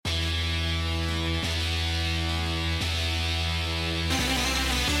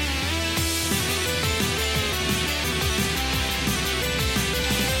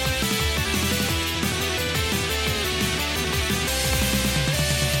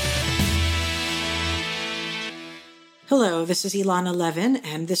Hello, this is Ilana Levin,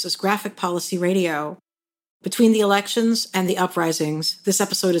 and this is Graphic Policy Radio. Between the elections and the uprisings, this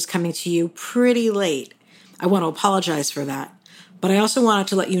episode is coming to you pretty late. I want to apologize for that. But I also wanted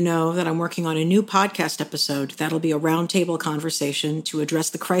to let you know that I'm working on a new podcast episode that'll be a roundtable conversation to address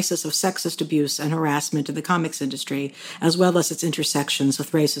the crisis of sexist abuse and harassment in the comics industry, as well as its intersections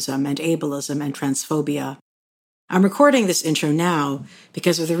with racism and ableism and transphobia. I'm recording this intro now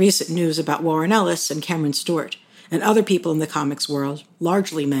because of the recent news about Warren Ellis and Cameron Stewart, and other people in the comics world,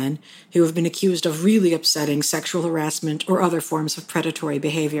 largely men, who have been accused of really upsetting sexual harassment or other forms of predatory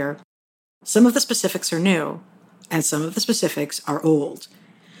behavior. Some of the specifics are new, and some of the specifics are old.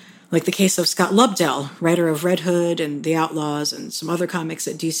 Like the case of Scott Lobdell, writer of Red Hood and The Outlaws and some other comics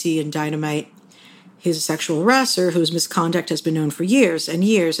at DC and Dynamite. He's a sexual harasser whose misconduct has been known for years and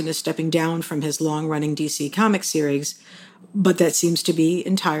years and is stepping down from his long-running DC comic series, but that seems to be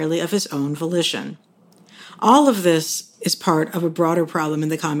entirely of his own volition. All of this is part of a broader problem in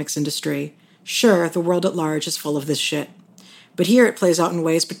the comics industry. Sure, the world at large is full of this shit. But here it plays out in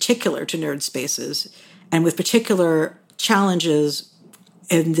ways particular to nerd spaces and with particular challenges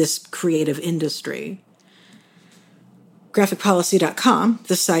in this creative industry. GraphicPolicy.com,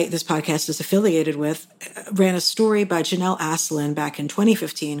 the site this podcast is affiliated with, ran a story by Janelle Asselin back in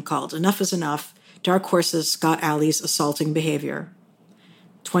 2015 called Enough is Enough, Dark Horse's Scott Alley's Assaulting Behavior.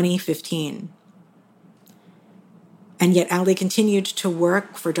 2015. And yet Alley continued to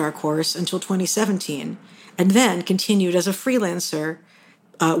work for Dark Horse until 2017, and then continued as a freelancer,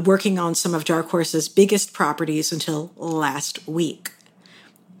 working on some of Dark Horse's biggest properties until last week.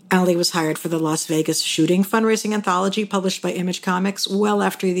 Alley was hired for the Las Vegas shooting fundraising anthology published by Image Comics well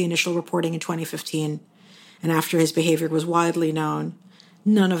after the initial reporting in 2015, and after his behavior was widely known.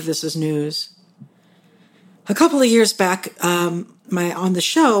 None of this is news. A couple of years back, on the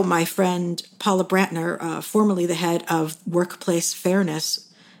show, my friend Paula Brantner, formerly the head of Workplace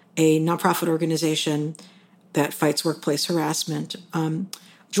Fairness, a nonprofit organization that fights workplace harassment,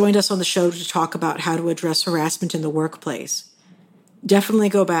 joined us on the show to talk about how to address harassment in the workplace. Definitely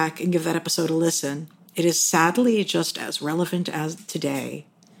go back and give that episode a listen. It is sadly just as relevant as today.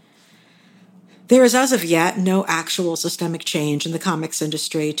 There is, as of yet, no actual systemic change in the comics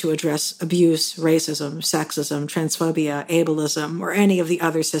industry to address abuse, racism, sexism, transphobia, ableism, or any of the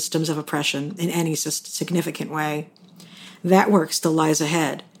other systems of oppression in any significant way. That work still lies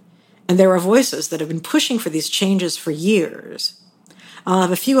ahead, and there are voices that have been pushing for these changes for years. I'll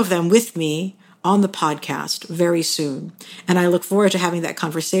have a few of them with me on the podcast very soon, and I look forward to having that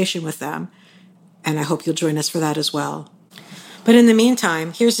conversation with them, and I hope you'll join us for that as well. But in the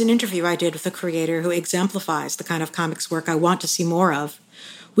meantime, here's an interview I did with a creator who exemplifies the kind of comics work I want to see more of.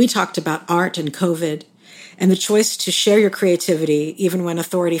 We talked about art and COVID, and the choice to share your creativity even when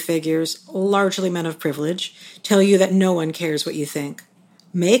authority figures, largely men of privilege, tell you that no one cares what you think.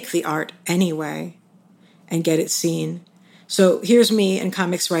 Make the art anyway, and get it seen. So here's me and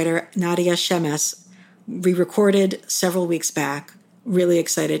comics writer Nadia Shammas. We recorded several weeks back. Really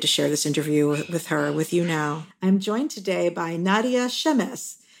excited to share this interview with her with you now. I'm joined today by Nadia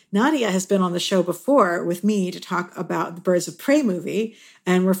Shammas. Nadia has been on the show before with me to talk about the Birds of Prey movie,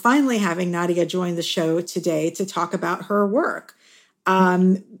 and we're finally having Nadia join the show today to talk about her work.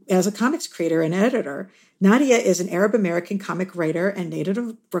 As a comics creator and editor, Nadia is an Arab-American comic writer and native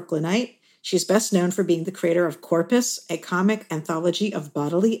of Brooklynite. She's best known for being the creator of Corpus, a comic anthology of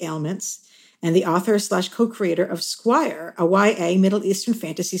bodily ailments, and the author/co-creator of Squire, a YA Middle Eastern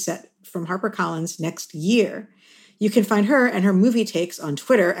fantasy set from HarperCollins next year. You can find her and her movie takes on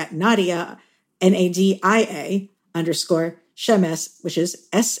Twitter at Nadia, Nadia _Shammas, which is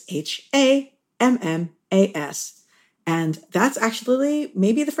SHAMMAS. And that's actually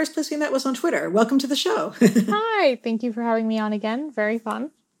maybe the first place we met was on Twitter. Welcome to the show. Hi, thank you for having me on again. Very fun.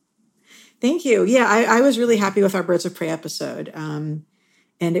 Thank you. Yeah, I was really happy with our Birds of Prey episode.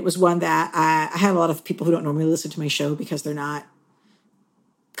 And it was one that I have a lot of people who don't normally listen to my show because they're not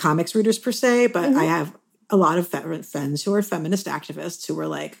comics readers per se, but I have a lot of friends who are feminist activists who were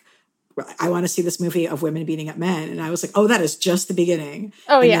like, I want to see this movie of women beating up men. And I was like, oh, that is just the beginning.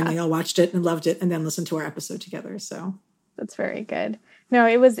 Oh, and yeah. then they all watched it and loved it and then listened to our episode together. So that's very good. No,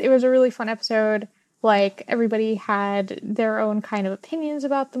 it was a really fun episode. Like, everybody had their own kind of opinions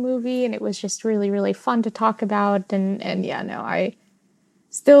about the movie, and it was just really, really fun to talk about. And yeah, no, I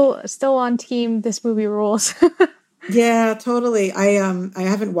still on team this movie rules. Yeah, totally. I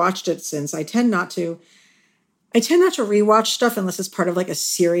haven't watched it since. I tend not to rewatch stuff unless it's part of like a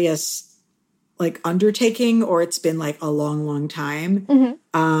serious like undertaking or it's been like a long, long time.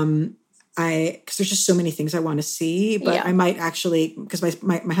 because there's just so many things I want to see, but I might actually, because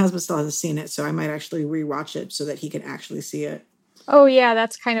my husband still hasn't seen it, so I might actually rewatch it so that he can actually see it. Oh yeah,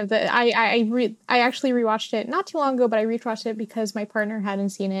 that's kind of the I actually rewatched it not too long ago, but I rewatched it because my partner hadn't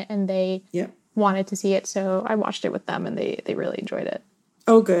seen it and they wanted to see it, so I watched it with them and they really enjoyed it.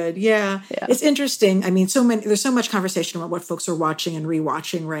 Oh, good. Yeah. It's interesting. I mean, there's so much conversation about what folks are watching and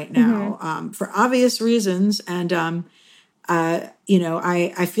rewatching right now, for obvious reasons. And, I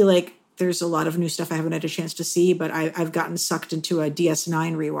feel like there's a lot of new stuff I haven't had a chance to see, but I've gotten sucked into a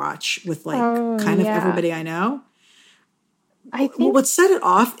DS9 rewatch with of everybody I know. I think what set it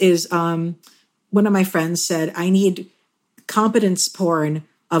off is one of my friends said, I need competence porn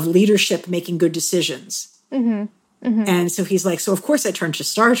of leadership making good decisions. Mm-hmm. Mm-hmm. And so he's like, so of course I turned to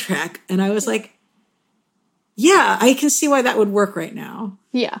Star Trek. And I was like, yeah, I can see why that would work right now.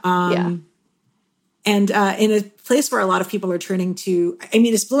 Yeah. And in a place where a lot of people are turning to, I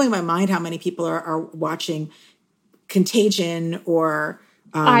mean, it's blowing my mind how many people are watching Contagion or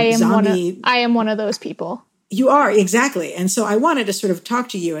Zombie. I am one of those people. You are, exactly. And so I wanted to sort of talk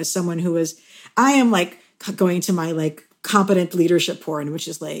to you as someone I am like going to my like competent leadership porn, which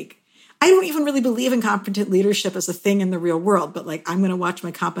is like, I don't even really believe in competent leadership as a thing in the real world, but like I'm going to watch my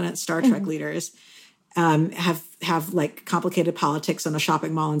competent Star Trek leaders have like complicated politics on a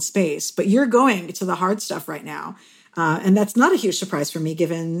shopping mall in space. But you're going to the hard stuff right now. And that's not a huge surprise for me,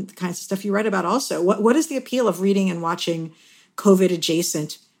 given the kinds of stuff you write about also. What is the appeal of reading and watching COVID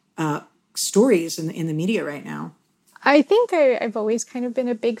adjacent stories in the media right now? I think I've always kind of been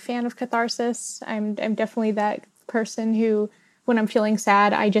a big fan of catharsis. I'm definitely that person who, when I'm feeling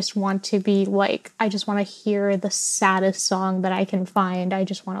sad, I just want to hear the saddest song that I can find. I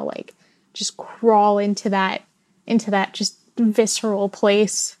just want to just crawl into that just visceral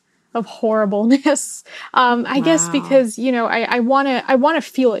place of horribleness. I guess because, I want to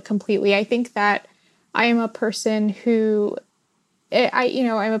feel it completely. I think that I am a person who,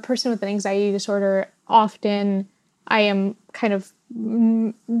 I'm a person with an anxiety disorder. Often I am kind of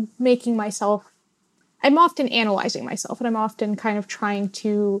I'm often analyzing myself, and I'm often kind of trying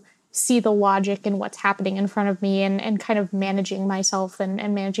to see the logic in what's happening in front of me and kind of managing myself and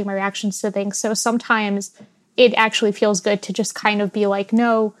managing my reactions to things. So sometimes it actually feels good to just kind of be like,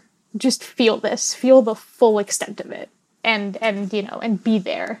 no, just feel the full extent of it and be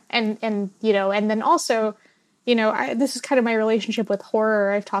there. And then also, this is kind of my relationship with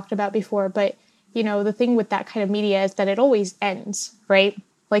horror I've talked about before, but the thing with that kind of media is that it always ends, right?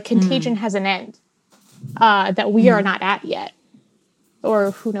 Like Contagion has an end. That we are not at yet, or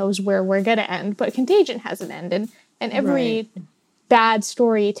who knows where we're going to end, but Contagion has an end, and every bad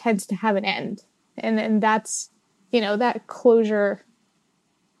story tends to have an end, and that's, that closure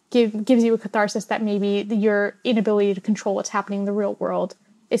gives you a catharsis that maybe your inability to control what's happening in the real world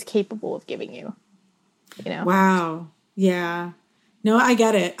is capable of giving you, Wow. Yeah. No, I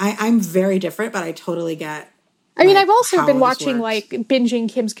get it. I'm very different, but I totally get. I mean, I've also been watching binging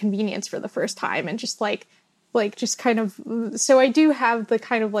Kim's Convenience for the first time, and just kind of, so I do have the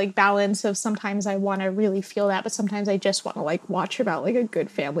kind of balance of sometimes I want to really feel that, but sometimes I just want to watch about a good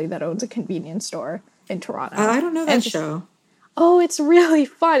family that owns a convenience store in Toronto. I don't know that show. Oh, it's really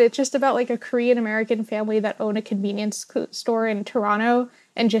fun. It's just about a Korean American family that own a convenience store in Toronto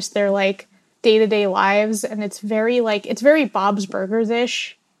and just their day-to-day lives. And it's very Bob's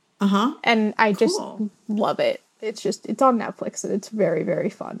Burgers-ish. Uh-huh. And I just love it. It's on Netflix, and it's very, very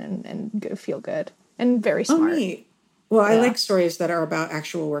fun and feel good and very smart. Oh, neat. Well, I like stories that are about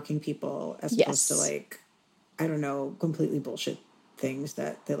actual working people as opposed to I don't know, completely bullshit things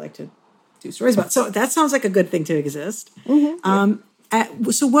that they like to do stories about. So that sounds like a good thing to exist.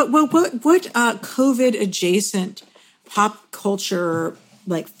 Mm-hmm. So what COVID adjacent pop culture,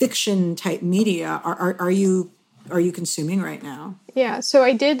 fiction type media are you consuming right now? Yeah, so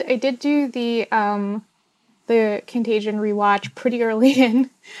I did do the Contagion rewatch pretty early in.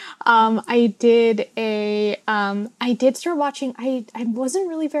 I did start watching. I wasn't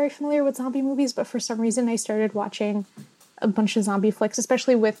really very familiar with zombie movies, but for some reason I started watching a bunch of zombie flicks,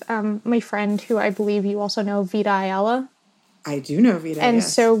 especially with my friend who I believe you also know, Vita Ayala. I do know Vita, and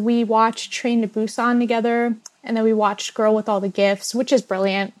yes. So we watched Train to Busan together, and then we watched Girl with All the Gifts, which is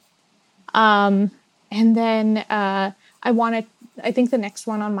brilliant. And then I think the next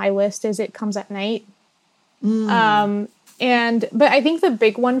one on my list is It Comes at Night. But I think the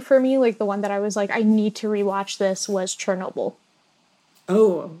big one for me, the one that I was I need to rewatch this, was Chernobyl.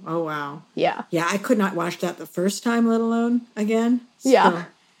 Oh wow. Yeah. Yeah, I could not watch that the first time, let alone again. So. Yeah.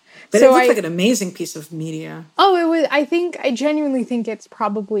 But it looked like an amazing piece of media. Oh, it was. I genuinely think it's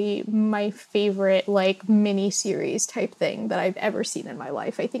probably my favorite like mini series type thing that I've ever seen in my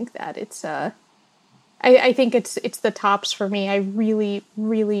life. I think that it's I think it's the tops for me. I really,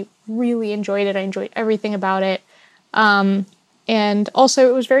 really, really enjoyed it. I enjoyed everything about it. And also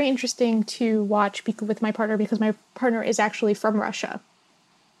it was very interesting to watch with my partner because my partner is actually from Russia.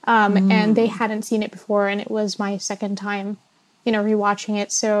 And they hadn't seen it before, and it was my second time, rewatching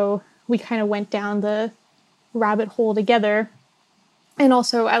it. So we kind of went down the rabbit hole together. And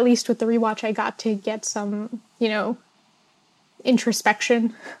also, at least with the rewatch, I got to get some,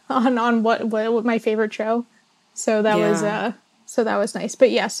 introspection on what my favorite show. So that was nice.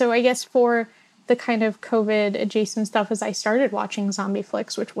 But yeah, so I guess for the kind of COVID adjacent stuff is I started watching zombie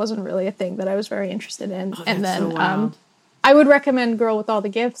flicks, which wasn't really a thing that I was very interested in. Oh, and then so I would recommend Girl with All the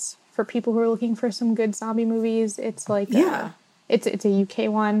Gifts for people who are looking for some good zombie movies. It's like it's a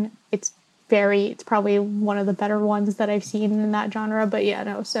UK one. It's probably one of the better ones that I've seen in that genre. But yeah,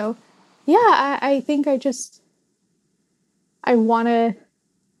 no. So yeah, I think I want to.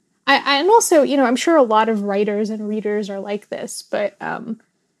 And also, I'm sure a lot of writers and readers are like this, but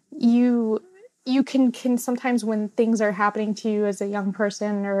you can sometimes when things are happening to you as a young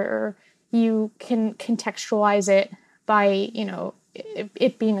person, or you can contextualize it by,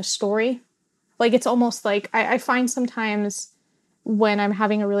 it being a story. Like, it's almost like I find sometimes when I'm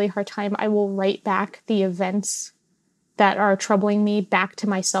having a really hard time, I will write back the events that are troubling me back to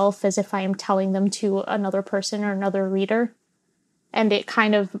myself as if I am telling them to another person or another reader. And it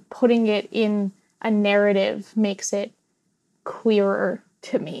kind of putting it in a narrative makes it clearer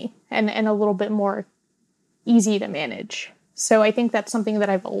to me and a little bit more easy to manage. So I think that's something that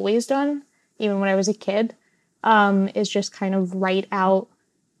I've always done, even when I was a kid, is just kind of write out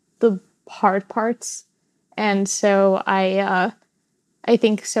the hard parts. And so I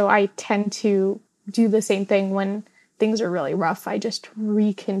think so I tend to do the same thing when things are really rough. I just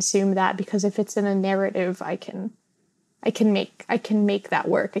reconsume that because if it's in a narrative, I can make that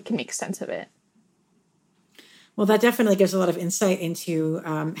work. I can make sense of it. Well, that definitely gives a lot of insight into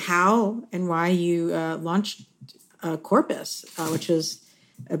how and why you launched Corpus, which is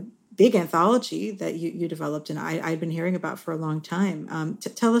a big anthology that you developed, and I'd been hearing about for a long time.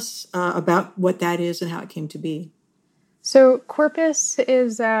 Tell us about what that is and how it came to be. So Corpus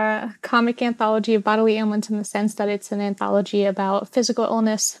is a comic anthology of bodily ailments in the sense that it's an anthology about physical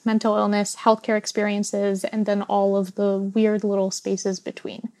illness, mental illness, healthcare experiences, and then all of the weird little spaces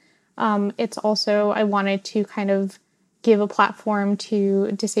between. It's also, I wanted to kind of give a platform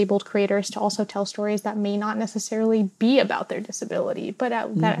to disabled creators to also tell stories that may not necessarily be about their disability, but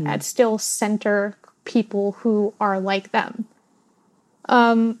that still center people who are like them.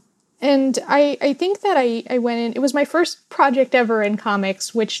 And I think that I went in, it was my first project ever in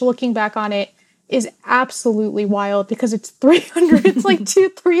comics, which looking back on it is absolutely wild because it's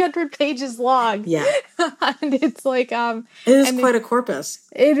 300 pages long. Yeah. And it's like, it is quite a corpus.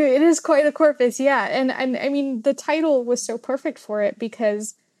 It is quite a corpus. Yeah. And I mean, the title was so perfect for it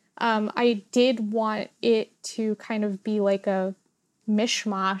because, I did want it to kind of be like a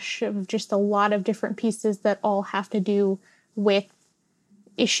mishmash of just a lot of different pieces that all have to do with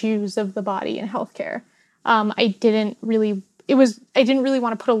issues of the body and healthcare. I didn't really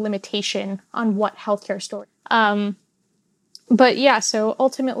want to put a limitation on what healthcare story. But yeah, so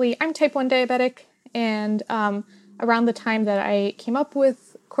ultimately I'm type 1 diabetic, and around the time that I came up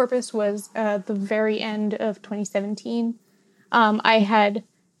with Corpus was the very end of 2017. I had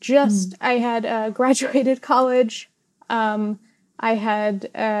graduated college. I had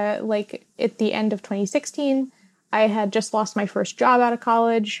like at the end of 2016, I had just lost my first job out of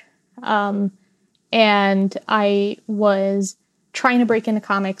college. And I was trying to break into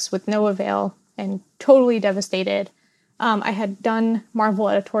comics with no avail and totally devastated. I had done Marvel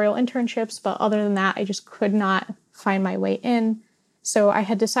editorial internships, but other than that, I just could not find my way in. So I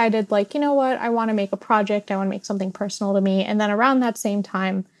had decided, like, you know what? I want to make a project. I want to make something personal to me. And then around that same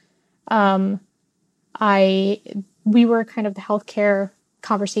time, we were kind of the healthcare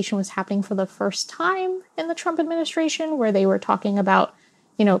conversation was happening for the first time in the Trump administration, where they were talking about,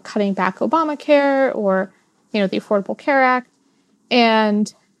 cutting back Obamacare or, the Affordable Care Act.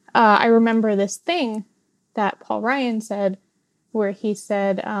 And I remember this thing that Paul Ryan said, where he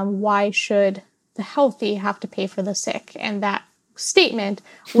said, why should the healthy have to pay for the sick? And that statement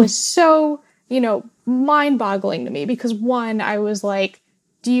was so, mind-boggling to me because, one, I was like,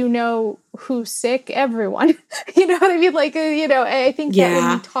 do you know who's sick? Everyone. You know what I mean? Like, I think that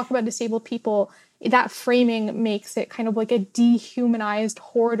when we talk about disabled people, that framing makes it kind of like a dehumanized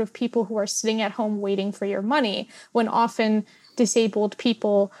horde of people who are sitting at home waiting for your money, when often disabled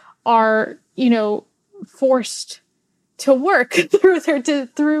people are, forced to work through their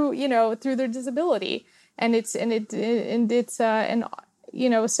disability.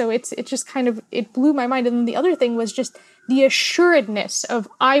 So it just kind of, it blew my mind. And then the other thing was just the assuredness of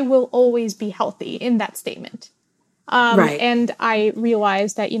I will always be healthy in that statement. Right. And I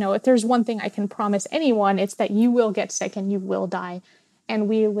realized that, if there's one thing I can promise anyone, it's that you will get sick and you will die. And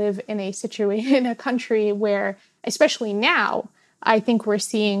we live in a country where, especially now, I think we're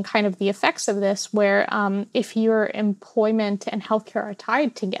seeing kind of the effects of this, where if your employment and healthcare are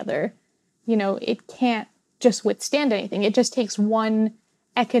tied together, it can't just withstand anything. It just takes one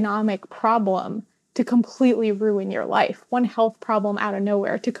economic problem to completely ruin your life, one health problem out of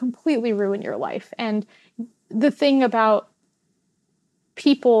nowhere to completely ruin your life. And the thing about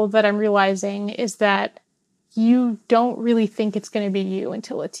people that I'm realizing is that you don't really think it's going to be you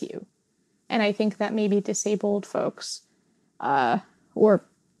until it's you. And I think that maybe disabled folks, or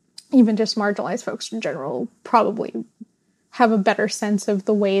even just marginalized folks in general, probably have a better sense of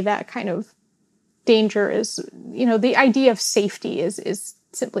the way that kind of danger is, the idea of safety is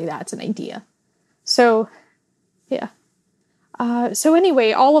simply that, it's an idea. So, yeah. So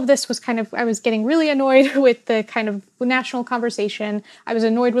anyway, all of this was kind of, I was getting really annoyed with the kind of national conversation. I was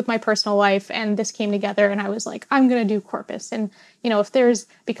annoyed with my personal life, and this came together, and I was like, I'm going to do Corpus. And,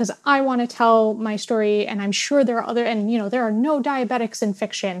 because I want to tell my story, and I'm sure there are other, and, there are no diabetics in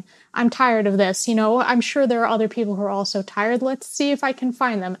fiction. I'm tired of this. I'm sure there are other people who are also tired. Let's see if I can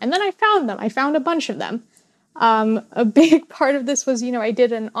find them. And then I found them. I found a bunch of them. A big part of this was, I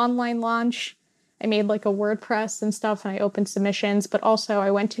did an online launch. I made like a WordPress and stuff, and I opened submissions, but also I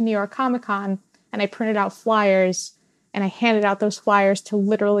went to New York Comic Con and I printed out flyers, and I handed out those flyers to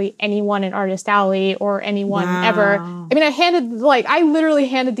literally anyone in Artist Alley or anyone ever. I mean, I literally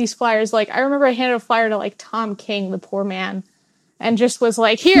handed these flyers. Like, I remember I handed a flyer to like Tom King, the poor man, and just was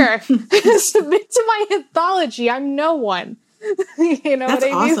like, here, submit to my anthology. I'm no one. That's what I mean?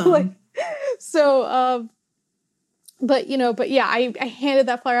 awesome. Like, so, But yeah, I handed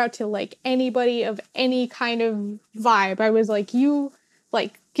that flyer out to like anybody of any kind of vibe. I was like,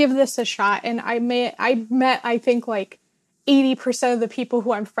 give this a shot. And I met, I think like 80% of the people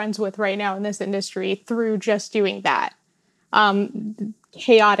who I'm friends with right now in this industry through just doing that.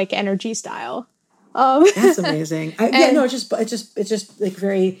 Chaotic energy style. That's amazing. It's just like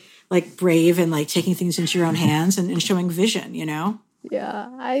very like brave and like taking things into your own hands and showing vision, Yeah,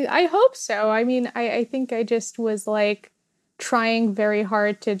 I hope so. I mean, I think I just was like trying very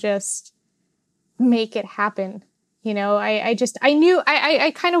hard to just make it happen. I knew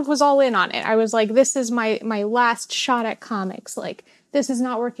I kind of was all in on it. I was like, this is my last shot at comics. Like, this is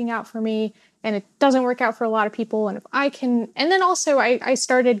not working out for me, and it doesn't work out for a lot of people. And if I can, and then also I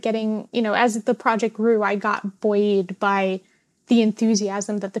started getting, as the project grew, I got buoyed by the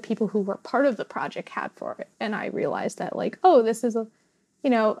enthusiasm that the people who were part of the project had for it. And I realized that like, oh, this is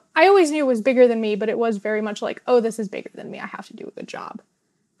I always knew it was bigger than me, but it was very much like, oh, this is bigger than me. I have to do a good job.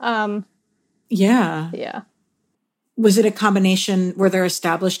 Yeah. Was it a combination? Were there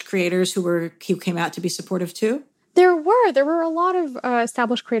established creators who came out to be supportive too? There were a lot of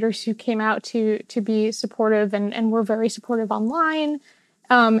established creators who came out to be supportive and were very supportive online.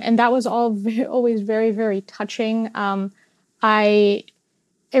 And that was always very, very touching. I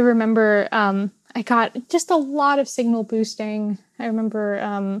remember I got just a lot of signal boosting. I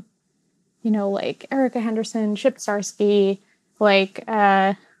remember, like Erica Henderson, Chip Zdarsky, like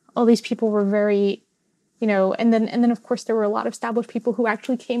all these people were very, and then of course there were a lot of established people who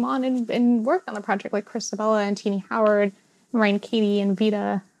actually came on and worked on the project, like Chris Sabella and Teenie Howard, and Ryan Katie and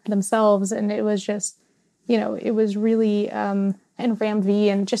Vita themselves. And it was just, it was really, and Ram V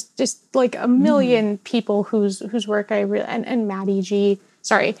and just like a million people whose work I really, and Maddie G,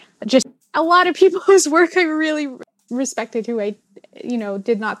 just a lot of people whose work I really respected, who I,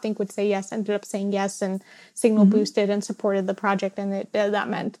 did not think would say yes, ended up saying yes and signal boosted and supported the project. And that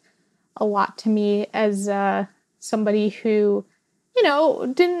meant a lot to me as somebody who,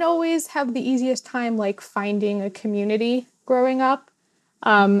 didn't always have the easiest time like finding a community growing up.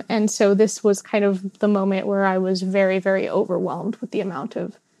 And so this was kind of the moment where I was very, very overwhelmed with the amount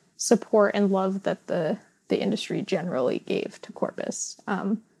of support and love that the industry generally gave to Corpus.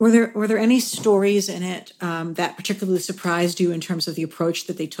 Were there any stories in it that particularly surprised you in terms of the approach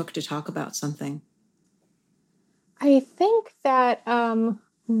that they took to talk about something? I think that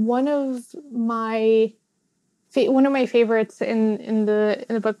one of my favorites in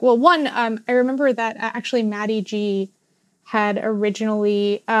the book. Well, one I remember that actually Maddie G had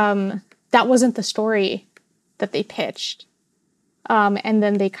originally that wasn't the story that they pitched, and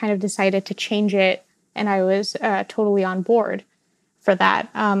then they kind of decided to change it, and I was totally on board. for that.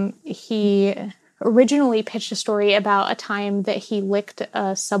 He originally pitched a story about a time that he licked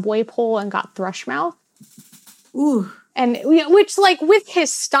a subway pole and got thrush mouth. Ooh. And which, like, with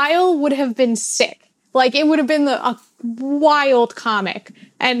his style would have been sick. Like, it would have been a wild comic.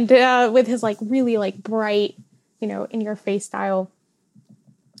 And with his, like, really, like, bright, you know, in-your-face style.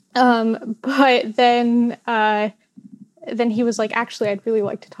 But then he was like, actually, I'd really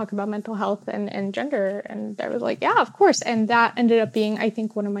like to talk about mental health and gender. And I was like, yeah, of course. And that ended up being, I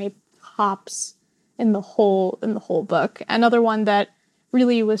think, one of my tops in the whole book. Another one that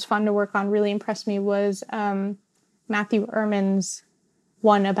really was fun to work on, really impressed me, was Matthew Ehrman's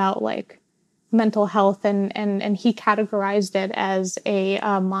one about, like, mental health, and he categorized it as a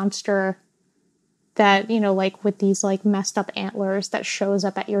monster that, you know, like, with these, like, messed up antlers that shows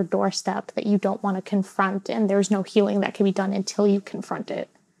up at your doorstep that you don't want to confront, and there's no healing that can be done until you confront it.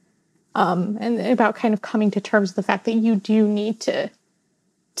 And about kind of coming to terms with the fact that you do need to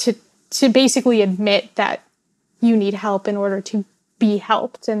basically admit that you need help in order to be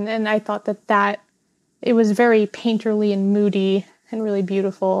helped. And I thought that it was very painterly and moody and really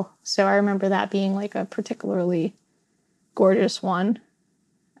beautiful. So I remember that being, like, a particularly gorgeous one.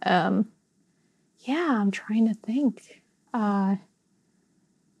 Yeah, I'm trying to think. I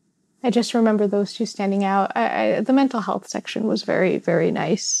just remember those two standing out. The mental health section was very, very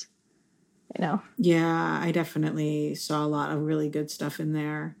nice, you know. Yeah, I definitely saw a lot of really good stuff in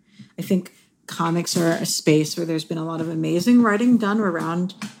there. I think comics are a space where there's been a lot of amazing writing done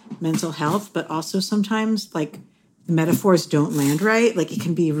around mental health, but also sometimes, like, the metaphors don't land right. Like, it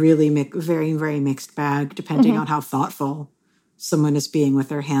can be really very, very mixed bag, depending on how thoughtful someone is being with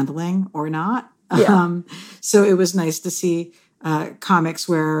their handling or not. Yeah. So it was nice to see comics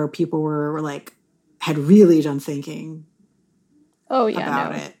where people were like, had really done thinking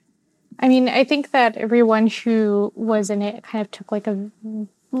about it. I mean, I think that everyone who was in it kind of took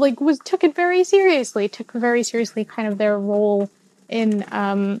took it very seriously, took very seriously kind of their role in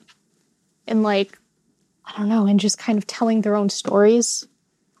like, I don't know, and just kind of telling their own stories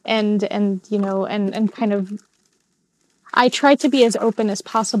and you know, and kind of, I tried to be as open as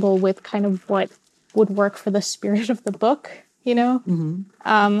possible with kind of what would work for the spirit of the book, you know?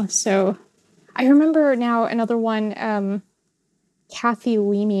 Mm-hmm. So I remember now another one, Kathy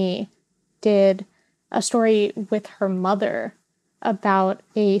Leamy did a story with her mother about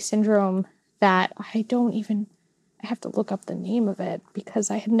a syndrome that I have to look up the name of it because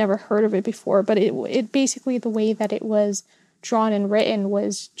I had never heard of it before, but it basically, the way that it was drawn and written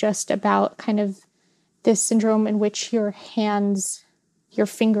was just about kind of this syndrome in which your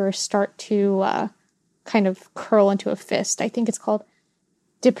fingers start to kind of curl into a fist. I think it's called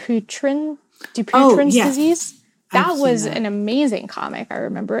Dupuytren's disease. That was an amazing comic, I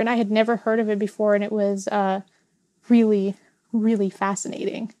remember, and I had never heard of it before, and it was really, really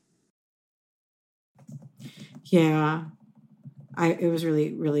fascinating. Yeah. It was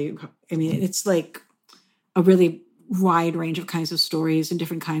really, really, I mean, it's like a really wide range of kinds of stories and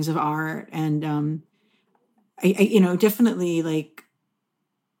different kinds of art. And I you know, definitely, like,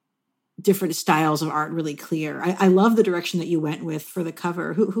 different styles of art, really clear. I love the direction that you went with for the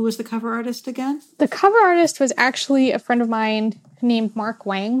cover. Who was the cover artist again? The cover artist was actually a friend of mine named Mark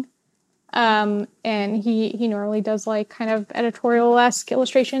Wang. And he normally does, like, kind of editorial-esque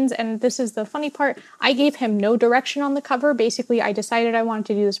illustrations. And this is the funny part. I gave him no direction on the cover. Basically, I decided I wanted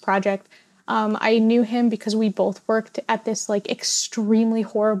to do this project. I knew him because we both worked at this, like, extremely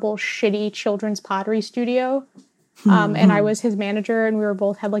horrible, shitty children's pottery studio. And I was his manager, and we were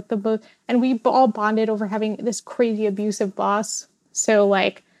both had, like, and we all bonded over having this crazy abusive boss. So,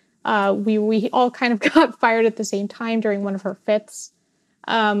 like, we all kind of got fired at the same time during one of her fits.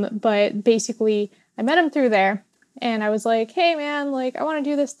 But basically I met him through there, and I was like, hey man, like, I want to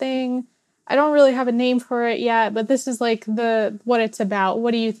do this thing. I don't really have a name for it yet, but this is, like, what it's about.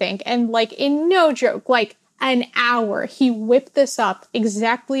 What do you think? And, like, in no joke, like, an hour, he whipped this up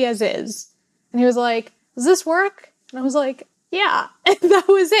exactly as is. And he was like, does this work? And I was like, yeah. And that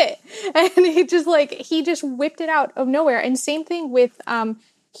was it. And he just whipped it out of nowhere. And same thing with,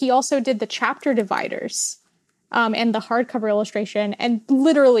 he also did the chapter dividers. And the hardcover illustration, and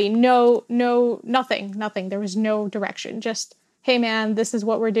literally nothing. There was no direction. Just, hey man, this is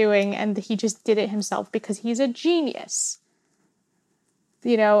what we're doing. And he just did it himself because he's a genius.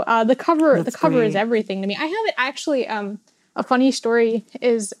 You know, the cover is everything to me. I have it actually, a funny story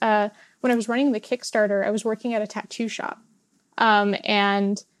is, when I was running the Kickstarter, I was working at a tattoo shop.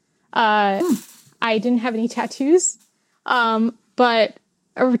 And I didn't have any tattoos. But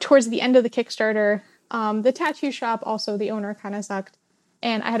towards the end of the Kickstarter, the tattoo shop, also the owner, kind of sucked.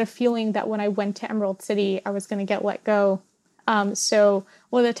 And I had a feeling that when I went to Emerald City, I was going to get let go. So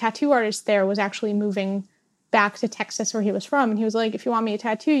one of the tattoo artists there was actually moving back to Texas where he was from. And he was like, if you want me to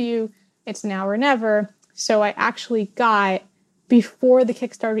tattoo you, it's now or never. So I actually got, before the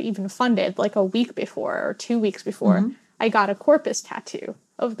Kickstarter even funded, like a week before or 2 weeks before, I got a corpus tattoo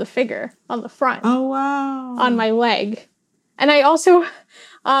of the figure on the front. Oh, wow. On my leg. And I also,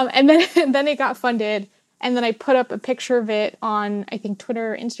 and then it got funded. And then I put up a picture of it on, I think,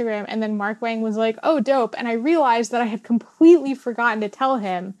 Twitter or Instagram. And then Mark Wang was like, oh, dope. And I realized that I had completely forgotten to tell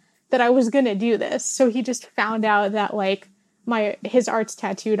him that I was going to do this. So he just found out that, like, his art's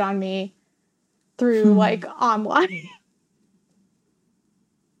tattooed on me through, like, online.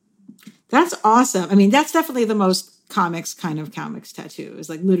 That's awesome. I mean, that's definitely the most comics tattoo. Is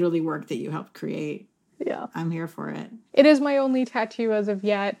like literally work that you helped create. Yeah. I'm here for it. It is my only tattoo as of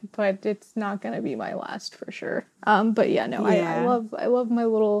yet, but it's not going to be my last for sure. But yeah, no, yeah. I love my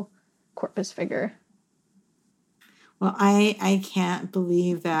little corpus figure. Well, I can't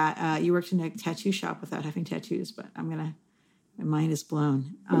believe that you worked in a tattoo shop without having tattoos, but my mind is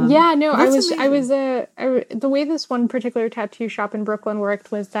blown. Yeah, no, the way this one particular tattoo shop in Brooklyn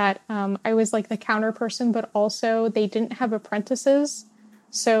worked was that I was like the counter person, but also they didn't have apprentices.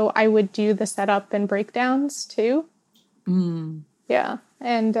 So I would do the setup and breakdowns too. Yeah.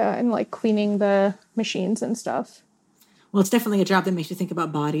 And like cleaning the machines and stuff. Well, it's definitely a job that makes you think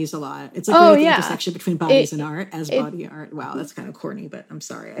about bodies a lot. It's like the intersection between bodies and art body art. Wow, that's kind of corny, but I'm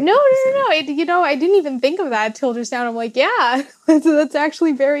sorry. No. I didn't even think of that till just now. I'm like, yeah, that's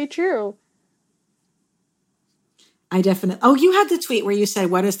actually very true. I definitely. Oh, you had the tweet where you said,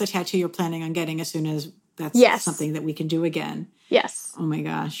 "What is the tattoo you're planning on getting as soon as that's something that we can do again?" Yes. Oh my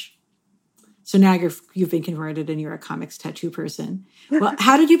gosh. So now you've been converted and you're a comics tattoo person. Well,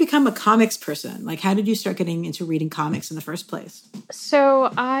 how did you become a comics person? Like, how did you start getting into reading comics in the first place?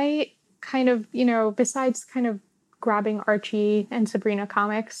 So I kind of, besides kind of grabbing Archie and Sabrina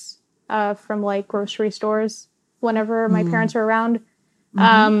comics from like grocery stores whenever my parents were around,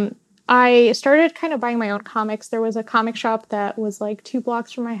 I started kind of buying my own comics. There was a comic shop that was like 2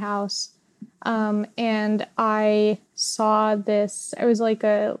 blocks from my house. And I saw this, I was like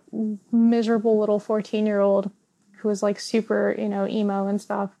a miserable little 14-year-old who was like super, emo and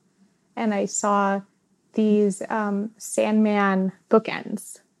stuff. And I saw these Sandman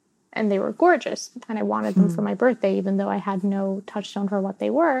bookends and they were gorgeous. And I wanted them for my birthday, even though I had no touchstone for what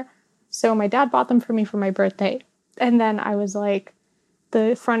they were. So my dad bought them for me for my birthday. And then I was like,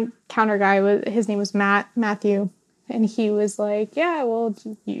 the front counter guy, his name was Matthew. And he was like, yeah, well,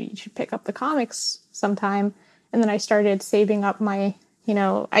 you should pick up the comics sometime. And then I started saving up my,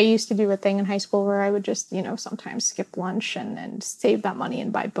 I used to do a thing in high school where I would just, sometimes skip lunch and save that money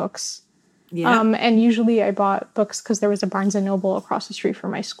and buy books. Yeah. And usually I bought books because there was a Barnes & Noble across the street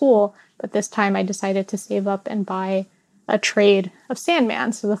from my school. But this time I decided to save up and buy a trade of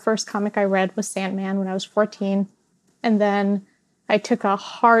Sandman. So the first comic I read was Sandman when I was 14. And then I took a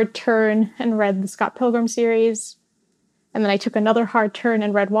hard turn and read the Scott Pilgrim series. And then I took another hard turn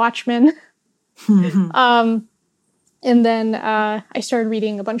and read Watchmen. And then I started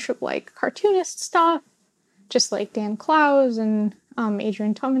reading a bunch of like cartoonist stuff, just like Dan Clowes and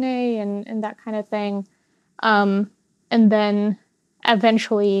Adrian Tomine and that kind of thing. And then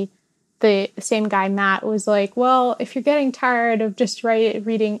eventually the same guy, Matt, was like, well, if you're getting tired of just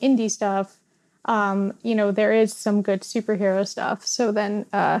reading indie stuff, there is some good superhero stuff. So then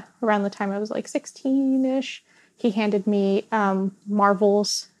around the time I was like 16-ish, he handed me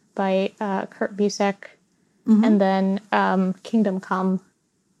Marvels by Kurt Busiek, and then Kingdom Come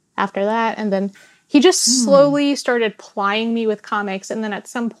after that. And then he just slowly started plying me with comics. And then at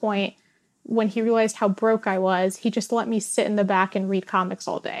some point, when he realized how broke I was, he just let me sit in the back and read comics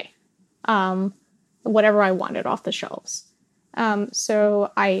all day, whatever I wanted off the shelves.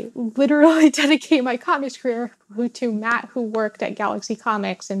 So I literally dedicated my comics career to Matt, who worked at Galaxy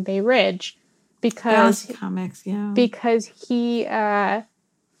Comics in Bay Ridge. Because he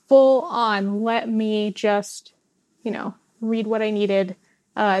full on let me just, read what I needed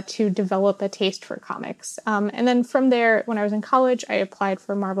to develop a taste for comics. And then from there, when I was in college, I applied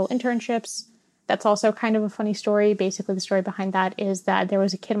for Marvel internships. That's also kind of a funny story. Basically, the story behind that is that there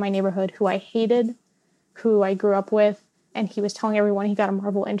was a kid in my neighborhood who I hated, who I grew up with, and he was telling everyone he got a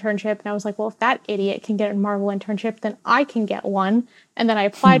Marvel internship. And I was like, well, if that idiot can get a Marvel internship, then I can get one. And then I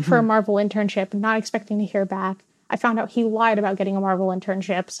applied for a Marvel internship, not expecting to hear back. I found out he lied about getting a Marvel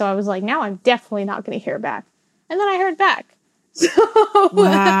internship. So I was like, now I'm definitely not going to hear back. And then I heard back. So,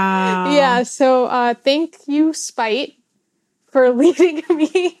 wow. Yeah. So thank you, Spite, for leading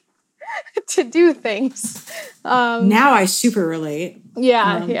me to do things. Now I super relate.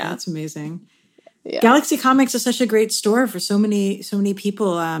 Yeah. That's amazing. Yeah. Galaxy Comics is such a great store for so many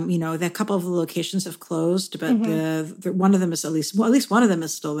people. That couple of the locations have closed, but the one of them is at least one of them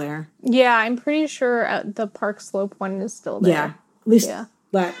is still there. Yeah, I'm pretty sure the Park Slope one is still there. Yeah, at least. Yeah.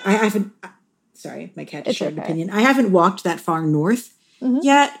 But I haven't. Sorry, my cat just shared an opinion. I haven't walked that far north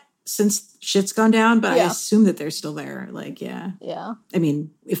yet since shit's gone down, but I assume that they're still there. Like, yeah. Yeah. I mean,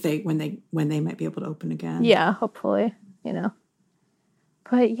 when they might be able to open again. Yeah, hopefully,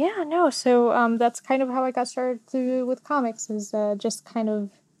 But yeah, no. So that's kind of how I got started with comics. Is just kind of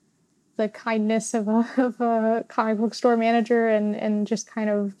the kindness of a comic book store manager, and just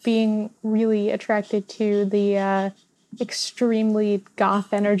kind of being really attracted to the extremely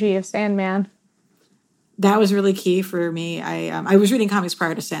goth energy of Sandman. That was really key for me. I was reading comics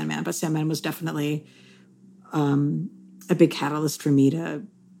prior to Sandman, but Sandman was definitely a big catalyst for me to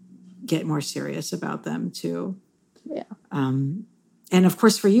get more serious about them too. Yeah. And of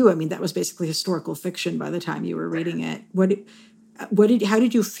course, for you, I mean, that was basically historical fiction by the time you were reading it. How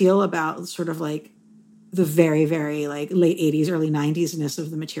did you feel about sort of like the very, very like late 80s, early 90s-ness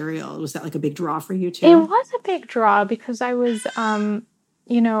of the material? Was that like a big draw for you too? It was a big draw because I was, I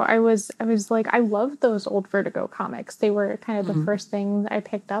was like, I loved those old Vertigo comics. They were kind of the first thing I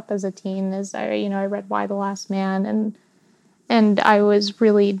picked up as a teen. As I read Y the Last Man, and I was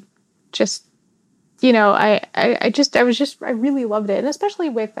really just, I really loved it, and especially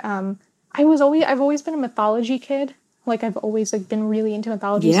with, I've always been a mythology kid. Like I've always been really into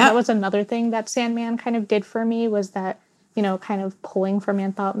mythology. Yeah. So that was another thing that Sandman kind of did for me, was that, kind of pulling from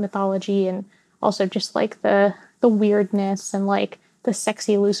mythology, and also just like the weirdness and like the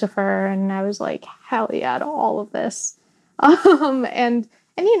sexy Lucifer. And I was like, hell yeah to all of this. And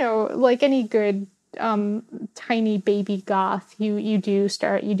like any good tiny baby goth, you do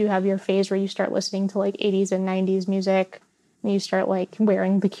have your phase where you start listening to like 80s and 90s music, and you start like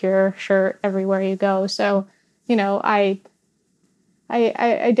wearing the Cure shirt everywhere you go. So I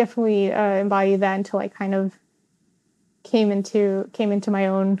definitely embody that until I kind of came into my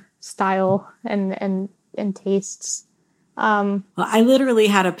own style and tastes. Well, I literally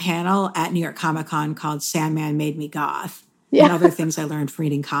had a panel at New York Comic Con called "Sandman Made Me Goth," and other things I learned from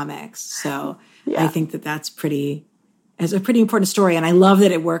reading comics. So I think that's a pretty important story, and I love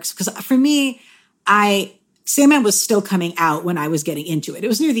that it works because for me, Sandman was still coming out when I was getting into it. It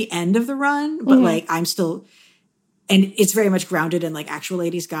was near the end of the run, but like I'm still. And it's very much grounded in like actual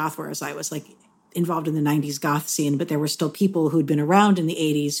 80s goth, whereas I was like involved in the 90s goth scene, but there were still people who'd been around in the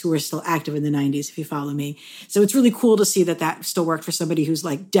 80s who were still active in the 90s, if you follow me. So it's really cool to see that still worked for somebody who's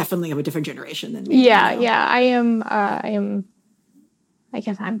like definitely of a different generation than me. Yeah, yeah. I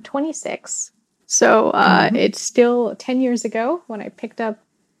guess I'm 26. So it's still 10 years ago when I picked up,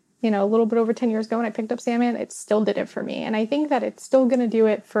 a little bit over 10 years ago when I picked up Sandman, it still did it for me. And I think that it's still going to do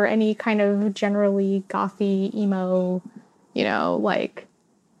it for any kind of generally gothy, emo, like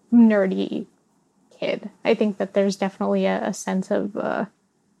nerdy kid. I think that there's definitely a sense of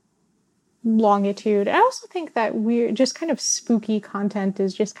longitude. I also think that we're just kind of spooky content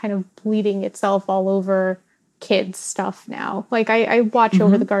is just kind of bleeding itself all over kids stuff now. Like I watch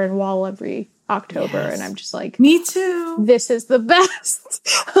Over the Garden Wall every October, and I'm just like, me too. This is the best,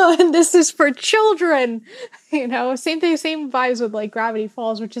 and this is for children. Same thing, same vibes with like Gravity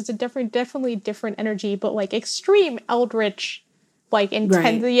Falls, which is definitely different energy, but like extreme eldritch, like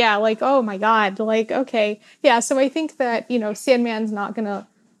intense. Right. Yeah, like oh my god, like okay, yeah. So I think that Sandman's not gonna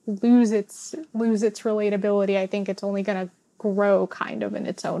lose its relatability. I think it's only gonna grow kind of in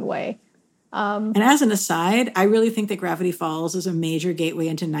its own way. And as an aside, I really think that Gravity Falls is a major gateway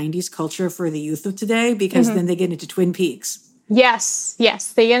into 90s culture for the youth of today, because then they get into Twin Peaks. Yes.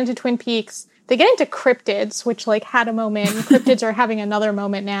 They get into Twin Peaks. They get into cryptids, which like had a moment. Cryptids are having another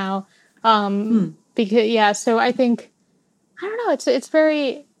moment now. Because so I think, I don't know,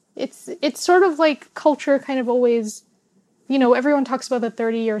 it's sort of like culture kind of always, everyone talks about the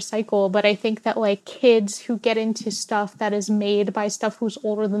 30-year cycle, but I think that like kids who get into stuff that is made by stuff who's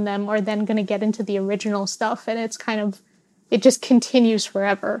older than them are then going to get into the original stuff, and it's kind of, it just continues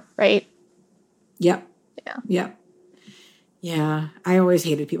forever, right? Yep. Yeah. I always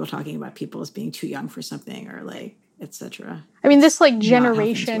hated people talking about people as being too young for something or like, etc. I mean, this like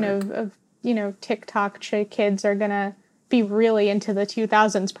generation of TikTok kids are going to be really into the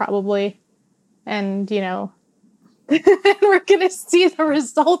 2000s probably. And, and we're going to see the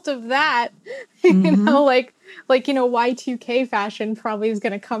result of that, like Y2K fashion probably is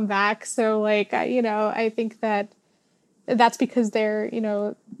going to come back. So like, I think that's because they're,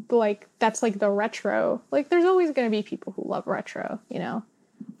 like, that's like the retro, like there's always going to be people who love retro, yeah,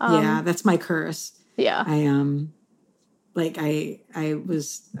 that's my curse. Yeah. like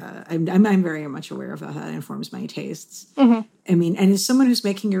I'm very much aware of how that informs my tastes. Mm-hmm. I mean, and as someone who's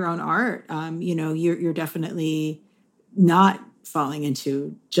making your own art, you're definitely not falling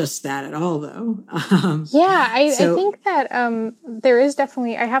into just that at all, though. Yeah, I think that there is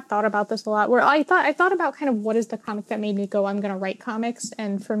definitely, I have thought about this a lot, where I thought about kind of what is the comic that made me go, I'm going to write comics.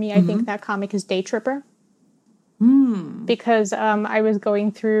 And for me, I think that comic is Day Tripper. Because I was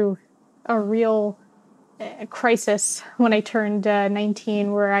going through a real crisis when I turned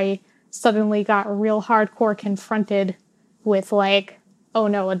 19, where I suddenly got real hardcore confronted with like, oh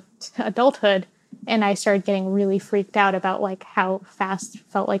no, adulthood. And I started getting really freaked out about like how fast it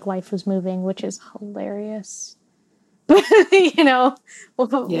felt like life was moving, which is hilarious. But,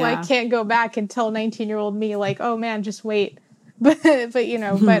 I can't go back and tell 19-year-old me like, oh man, just wait. But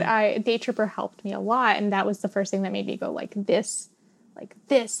Day Tripper helped me a lot. And that was the first thing that made me go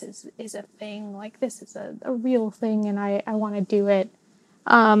this is a thing. Like, this is a real thing. And I want to do it.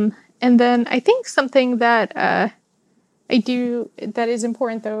 And then I think something that I do that is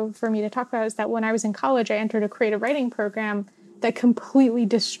important, though, for me to talk about is that when I was in college, I entered a creative writing program that completely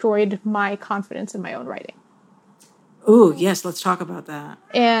destroyed my confidence in my own writing. Oh, yes. Let's talk about that.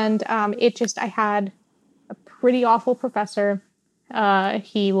 And I had a pretty awful professor.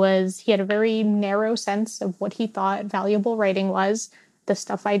 He had a very narrow sense of what he thought valuable writing was. The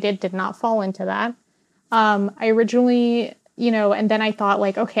stuff I did not fall into that. I originally, and then I thought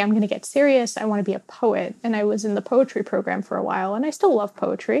like, okay, I'm going to get serious. I want to be a poet. And I was in the poetry program for a while, and I still love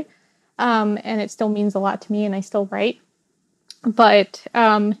poetry. And it still means a lot to me, and I still write. But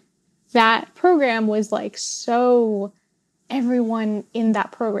that program was like everyone in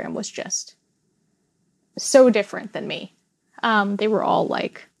that program was just so different than me. They were all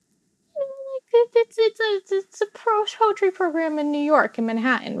like, it's a poetry program in New York, in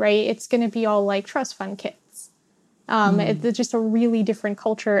Manhattan, right? It's going to be all like trust fund kids. It's just a really different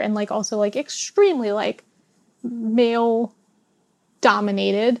culture, and like also like extremely like male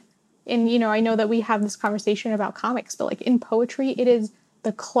dominated. And, I know that we have this conversation about comics, but like in poetry, it is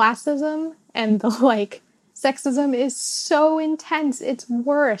the classism and the like sexism is so intense. It's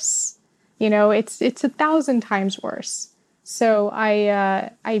worse. It's 1,000 times worse. So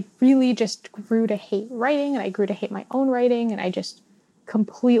I really just grew to hate writing, and I grew to hate my own writing, and I just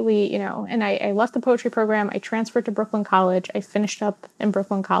completely, and I left the poetry program. I transferred to Brooklyn College. I finished up in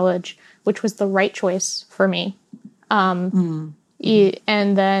Brooklyn College, which was the right choice for me. And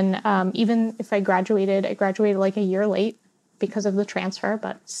then even if I graduated like a year late because of the transfer,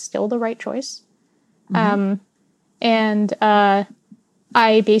 but still the right choice.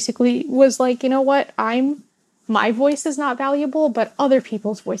 I basically was like, you know what? My voice is not valuable, but other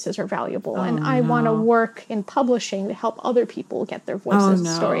people's voices are valuable. And I want to work in publishing to help other people get their voices and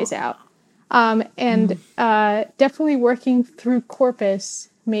stories out. Definitely working through Corpus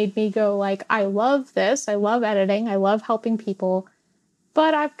made me go like, I love this. I love editing. I love helping people,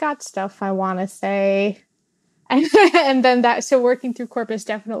 but I've got stuff I want to say. And then so working through Corpus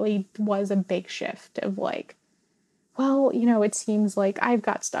definitely was a big shift of like, well, it seems like I've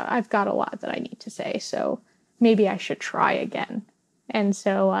got a lot that I need to say. So maybe I should try again. And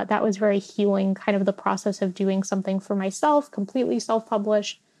so that was very healing, kind of the process of doing something for myself, completely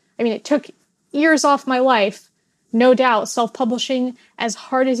self-published. I mean, it took years off my life, no doubt. Self-publishing, as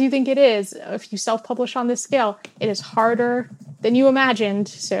hard as you think it is, if you self-publish on this scale, it is harder than you imagined.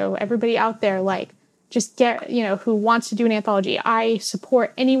 So everybody out there, like, just get, who wants to do an anthology. I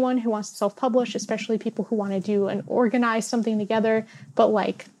support anyone who wants to self-publish, especially people who want to do and organize something together. But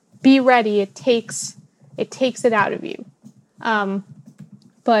like, be ready. It takes it out of you.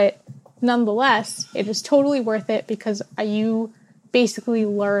 But nonetheless, it is totally worth it because you basically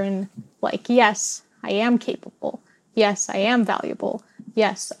learn like, yes, I am capable. Yes, I am valuable.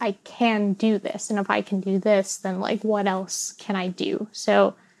 Yes, I can do this. And if I can do this, then like, what else can I do?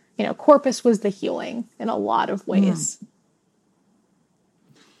 So, Corpus was the healing in a lot of ways.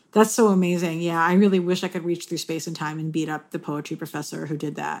 That's so amazing. Yeah, I really wish I could reach through space and time and beat up the poetry professor who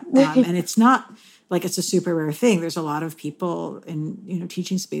did that. And it's not like it's a super rare thing. There's a lot of people in,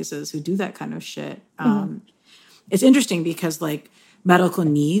 teaching spaces who do that kind of shit. It's interesting because like medical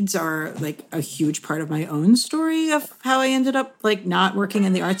needs are like a huge part of my own story of how I ended up like not working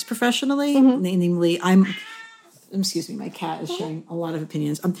in the arts professionally. Namely, excuse me, my cat is showing a lot of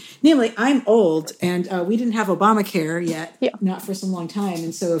opinions. Namely, I'm old, and we didn't have Obamacare yet, not for some long time.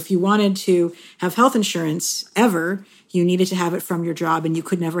 And so if you wanted to have health insurance ever, you needed to have it from your job, and you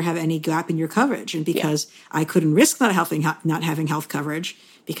could never have any gap in your coverage. And because I couldn't risk not having health coverage,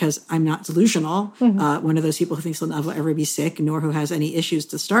 because I'm not delusional, one of those people who thinks they'll never ever be sick, nor who has any issues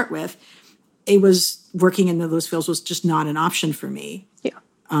to start with, it was working in those fields was just not an option for me. Yeah.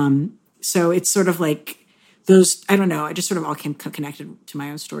 So it's sort of like those, I don't know, I just sort of all came connected to my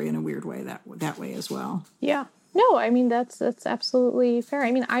own story in a weird way that way as well. Yeah. No, I mean, that's absolutely fair.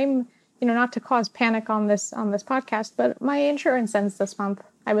 I mean, I'm, not to cause panic on this podcast, but my insurance ends this month.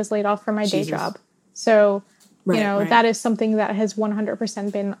 I was laid off from my day job. So, right. That is something that has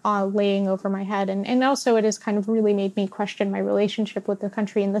 100% been laying over my head. And also it has kind of really made me question my relationship with the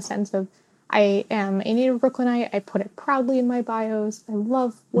country in the sense of I am a native Brooklynite. I put it proudly in my bios. I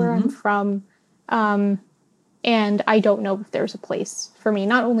love where I'm from. And I don't know if there's a place for me,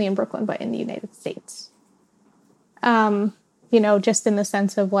 not only in Brooklyn, but in the United States. Just in the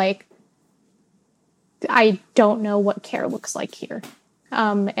sense of like, I don't know what care looks like here.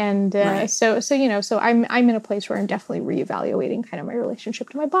 Right. So I'm in a place where I'm definitely reevaluating kind of my relationship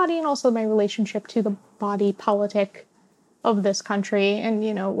to my body and also my relationship to the body politic of this country and,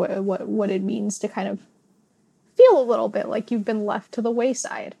 what it means to kind of feel a little bit like you've been left to the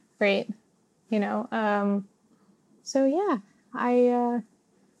wayside. Right. So yeah,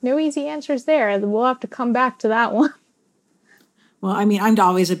 no easy answers there. We'll have to come back to that one. Well, I mean, I'm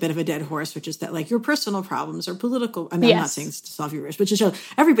always a bit of a dead horse, which is that like your personal problems are political. I mean, yes. I'm not saying this to solve your wish, but to show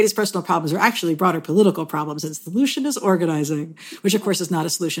everybody's personal problems are actually broader political problems. And the solution is organizing, which of course is not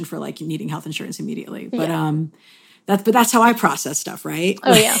a solution for like needing health insurance immediately. But that's how I process stuff, right?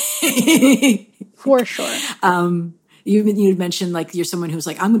 Oh yeah, for sure. You mentioned like you're someone who's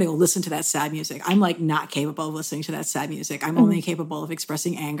like, I'm going to go listen to that sad music. I'm like not capable of listening to that sad music. I'm only capable of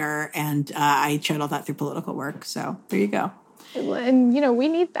expressing anger, and I channel that through political work. So there you go. And, we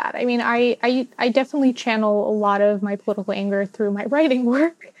need that. I mean, I definitely channel a lot of my political anger through my writing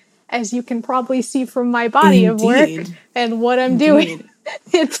work, as you can probably see from my body of work and what I'm doing.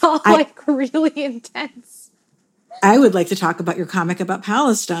 It's all really intense. I would like to talk about your comic about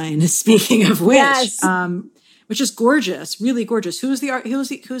Palestine, speaking of which. Yes. Which is gorgeous, really gorgeous. Who's the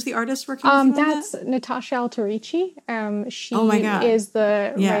artist working with you That's on that? Natasha Alterici. She is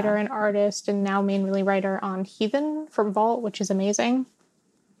the writer and artist and now mainly writer on Heathen from Vault, which is amazing.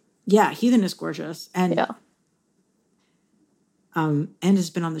 Yeah, Heathen is gorgeous. And and has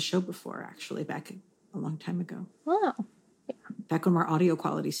been on the show before, actually, back a long time ago. Wow. Yeah. Back when our audio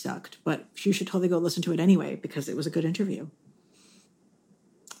quality sucked. But you should totally go listen to it anyway, because it was a good interview.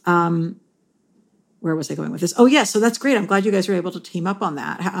 Where was I going with this? Oh, yeah. So that's great. I'm glad you guys were able to team up on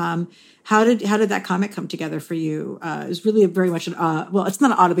that. How did that comic come together for you? It was really very much it's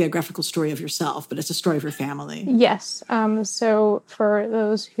not an autobiographical story of yourself, but it's a story of your family. Yes. So for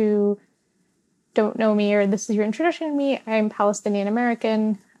those who don't know me or this is your introduction to me, I'm Palestinian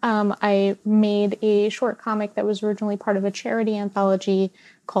American. I made a short comic that was originally part of a charity anthology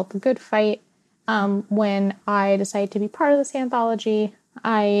called The Good Fight. When I decided to be part of this anthology,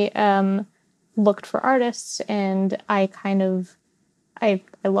 I looked for artists, and I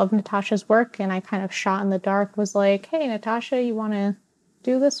love Natasha's work, and I kind of shot in the dark, was like, hey, Natasha, you want to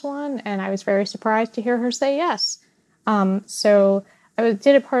do this one? And I was very surprised to hear her say yes. So I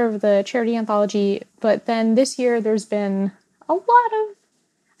did it part of the charity anthology, but then this year there's been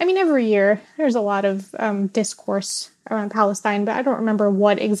every year there's a lot of discourse around Palestine, but I don't remember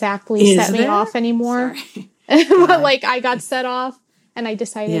what exactly set me off anymore. But I got set off. And I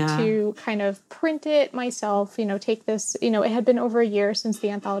decided to kind of print it myself, take this, it had been over a year since the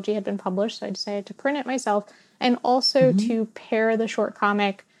anthology had been published. So I decided to print it myself and also to pair the short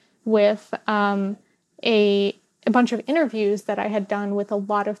comic with a bunch of interviews that I had done with a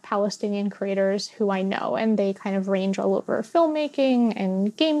lot of Palestinian creators who I know. And they kind of range all over filmmaking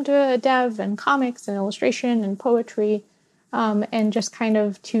and game dev and comics and illustration and poetry. And just kind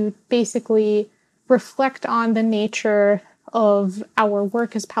of to basically reflect on the nature of our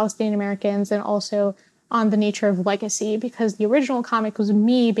work as Palestinian Americans and also on the nature of legacy, because the original comic was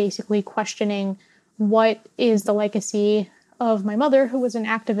me basically questioning what is the legacy of my mother, who was an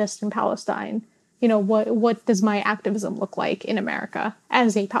activist in Palestine. What does my activism look like in America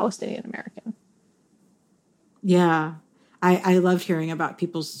as a Palestinian American? Yeah, I loved hearing about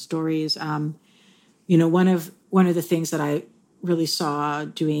people's stories. One of the things that I really saw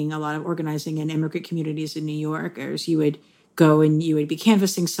doing a lot of organizing in immigrant communities in New York is you would go and you would be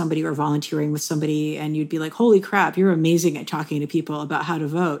canvassing somebody or volunteering with somebody, and you'd be like, holy crap, you're amazing at talking to people about how to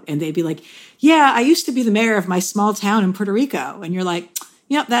vote. And they'd be like, yeah, I used to be the mayor of my small town in Puerto Rico. And you're like,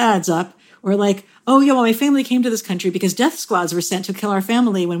 yep, that adds up. Or like, oh, yeah, well, my family came to this country because death squads were sent to kill our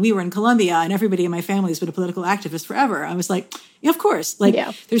family when we were in Colombia, and everybody in my family has been a political activist forever. I was like, yeah, of course.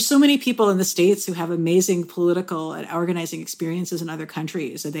 There's so many people in the States who have amazing political and organizing experiences in other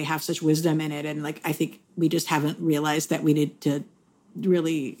countries, and they have such wisdom in it. And I think we just haven't realized that we need to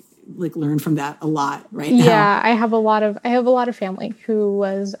really learn from that a lot right now. Yeah, I have a lot of family who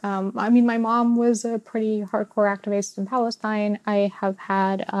was, I mean, my mom was a pretty hardcore activist in Palestine. I have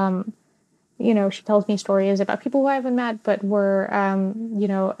had, she tells me stories about people who I haven't met, but were,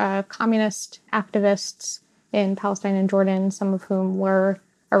 communist activists in Palestine and Jordan, some of whom were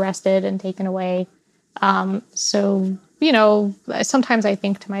arrested and taken away. So, sometimes I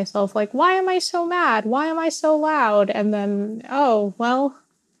think to myself, like, why am I so mad? Why am I so loud? And then, oh, well,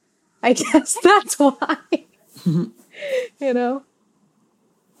 I guess that's why,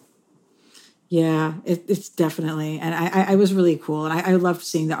 Yeah, it's definitely, and I was really cool, and I loved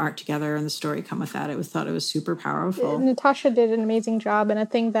seeing the art together and the story come with that. Thought it was super powerful. Natasha did an amazing job, and a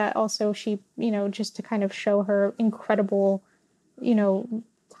thing that also she, just to kind of show her incredible,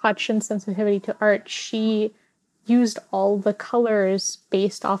 touch and sensitivity to art, she used all the colors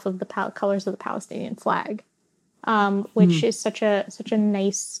based off of the colors of the Palestinian flag, which is such a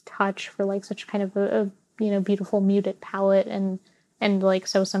nice touch for like such kind of a beautiful muted palette and like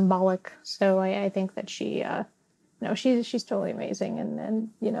so symbolic. So I think that she, she's totally amazing, and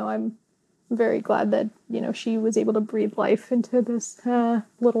I'm very glad that she was able to breathe life into this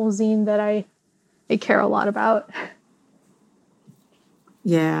little zine that I care a lot about.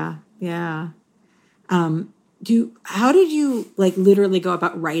 Yeah. How did you like literally go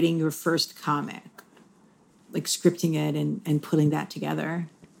about writing your first comic, like scripting it and putting that together?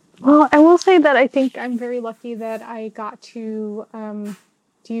 Well, I will say that I think I'm very lucky that I got to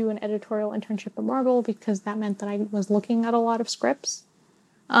do an editorial internship at Marvel, because that meant that I was looking at a lot of scripts.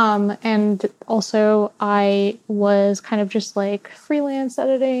 And also I was kind of just like freelance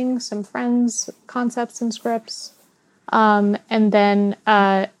editing some friends' concepts and scripts. And then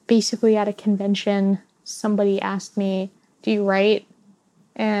basically at a convention, somebody asked me, "Do you write?"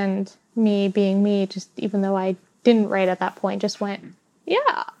 And me being me, just even though I didn't write at that point, just went,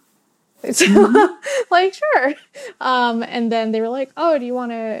 "Yeah." So, like, sure. And then they were like, "Oh, do you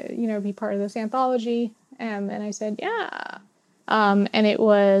want to, be part of this anthology?" And I said, "Yeah." And it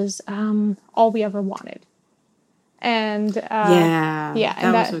was All We Ever Wanted. And that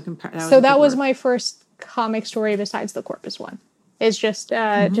was my first comic story besides the Corpus one. It's just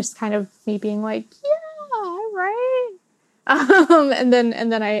kind of me being like, "Yeah, all right." And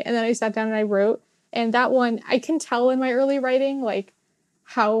then I sat down and I wrote. And that one, I can tell in my early writing, like,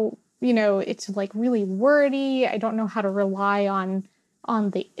 how it's like really wordy. I don't know how to rely on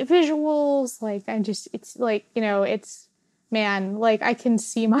the visuals. Like, it's like, it's, man, like I can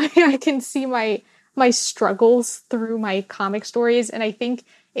see my struggles through my comic stories. And I think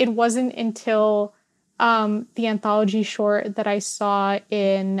it wasn't until the anthology short that I saw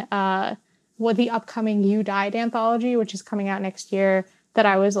in the upcoming You Died anthology, which is coming out next year, that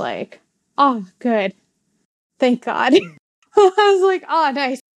I was like, oh, good. Thank God. I was like, oh,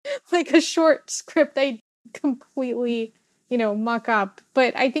 nice. Like a short script I completely, muck up.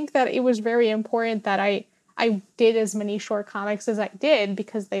 But I think that it was very important that I did as many short comics as I did,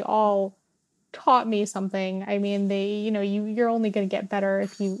 because they all taught me something. I mean, you're only going to get better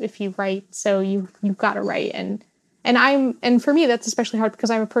if you write. So you've got to write. And for me, that's especially hard because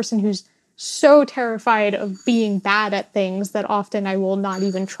I'm a person who's so terrified of being bad at things that often I will not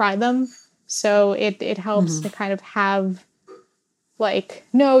even try them. So it helps to kind of have, like,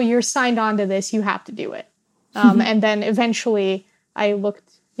 no, you're signed on to this, you have to do it. And then eventually I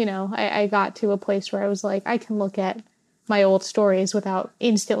looked, I got to a place where I was like, I can look at my old stories without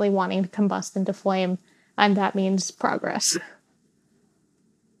instantly wanting to combust into flame. And that means progress.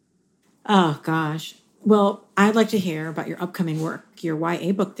 Oh, gosh. Well, I'd like to hear about your upcoming work, your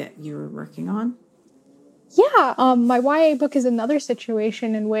YA book that you're working on. Yeah, my YA book is another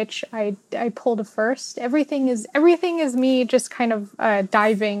situation in which I pulled a first. Everything is me just kind of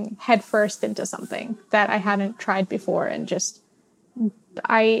diving headfirst into something that I hadn't tried before, and just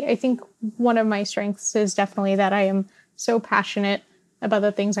I think one of my strengths is definitely that I am so passionate about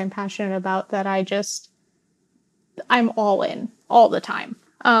the things I'm passionate about that I'm all in all the time.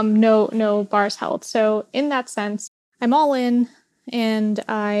 No bars held. So in that sense, I'm all in. And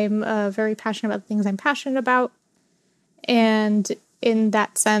I'm very passionate about the things I'm passionate about. And in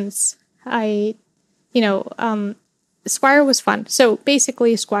that sense, Squire was fun. So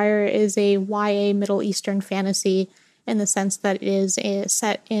basically, Squire is a YA Middle Eastern fantasy in the sense that it is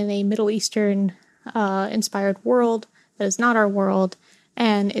set in a Middle Eastern inspired world that is not our world.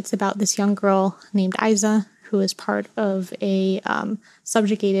 And it's about this young girl named Isa, who is part of a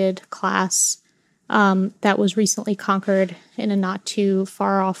subjugated class that was recently conquered in a not too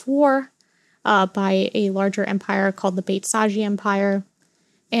far off war by a larger empire called the Beit Saji Empire.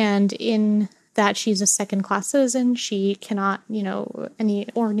 And in that she's a second-class citizen. She cannot, any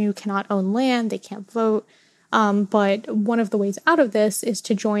Ornu cannot own land. They can't vote. But one of the ways out of this is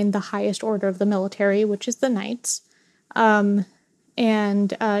to join the highest order of the military, which is the Knights. And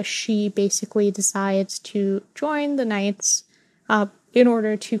she basically decides to join the Knights in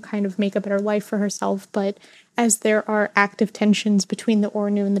order to kind of make a better life for herself. But as there are active tensions between the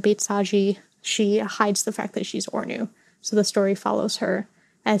Ornu and the Beit Saji, she hides the fact that she's Ornu. So the story follows her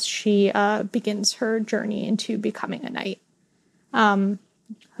as she begins her journey into becoming a knight,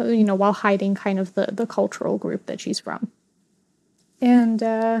 while hiding kind of the cultural group that she's from. And,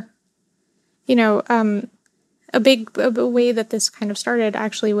 a way that this kind of started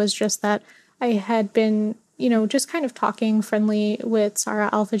actually was just that I had been, just kind of talking friendly with Sarah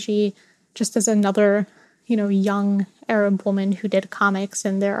Alfaji, just as another, young Arab woman who did comics,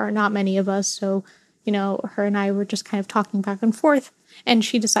 and there are not many of us, so her and I were just kind of talking back and forth, and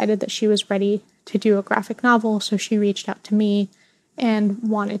she decided that she was ready to do a graphic novel, so she reached out to me and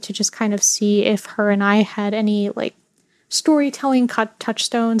wanted to just kind of see if her and I had any, storytelling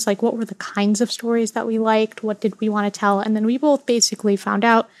touchstones, what were the kinds of stories that we liked, what did we want to tell, and then we both basically found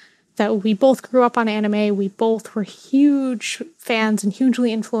out that we both grew up on anime, we both were huge fans and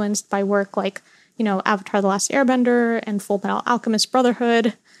hugely influenced by work like, Avatar: The Last Airbender and Full Metal Alchemist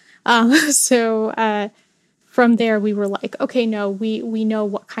Brotherhood. So from there, we were like, okay, no, we know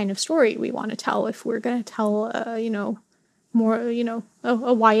what kind of story we want to tell if we're going to tell, more, a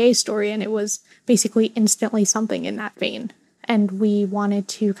YA story. And it was basically instantly something in that vein. And we wanted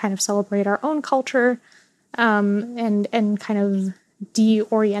to kind of celebrate our own culture and kind of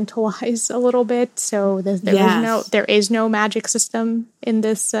de-orientalize a little bit. So there is no magic system in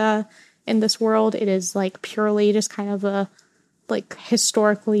this world. It is purely just kind of a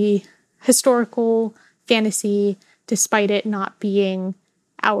historical fantasy, despite it not being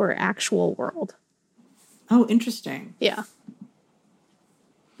our actual world. Oh, interesting. Yeah.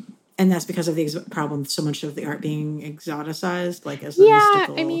 And that's because of the problem, so much of the art being exoticized, as a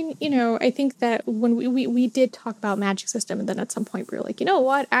mystical... I mean, I think that when we did talk about magic system, and then at some point we were like, you know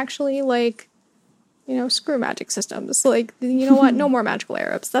what, actually, screw magic systems. You know what, no more magical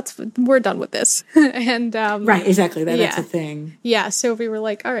Arabs. We're done with this. And right, exactly. That's a thing. Yeah, so we were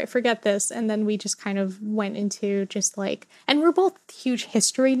like, all right, forget this. And then we just kind of went into just and we're both huge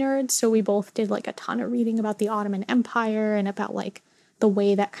history nerds, so we both did a ton of reading about the Ottoman Empire and about the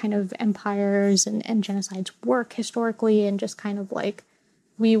way that kind of empires and genocides work historically, and just kind of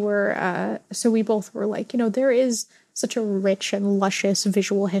we were, so we both were there is such a rich and luscious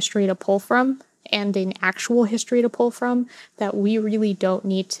visual history to pull from and an actual history to pull from that we really don't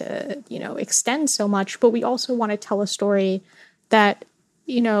need to, extend so much, but we also want to tell a story that,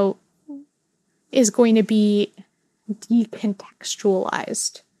 is going to be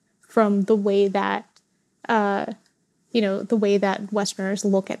decontextualized from the way that, the way that Westerners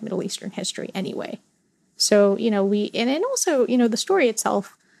look at Middle Eastern history anyway. So, and also, the story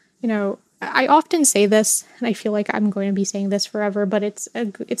itself, I often say this, and I feel like I'm going to be saying this forever, but it's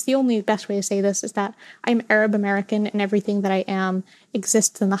the only best way to say this is that I'm Arab American and everything that I am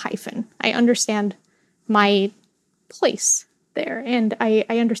exists in the hyphen. I understand my place there, and I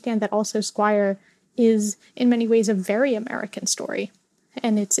understand that also Squire is in many ways a very American story.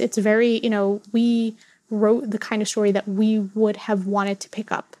 And it's very, we wrote the kind of story that we would have wanted to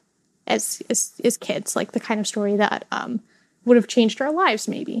pick up as kids, the kind of story that would have changed our lives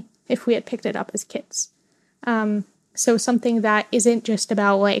maybe if we had picked it up as kids. So something that isn't just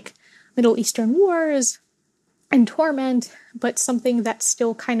about Middle Eastern wars and torment, but something that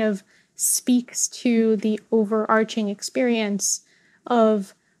still kind of speaks to the overarching experience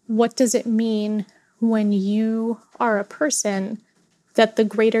of what does it mean when you are a person that the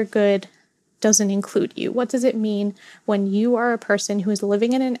greater good doesn't include you? What does it mean when you are a person who is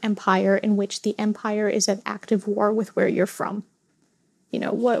living in an empire in which the empire is at active war with where you're from?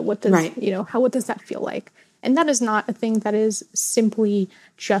 What does, right. What does that feel like? And that is not a thing that is simply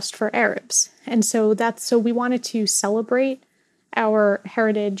just for Arabs. And so we wanted to celebrate our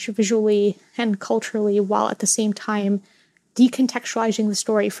heritage visually and culturally while at the same time decontextualizing the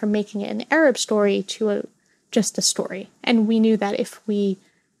story from making it an Arab story to just a story. And we knew that if we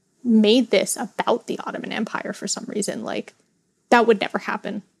made this about the Ottoman Empire for some reason, that would never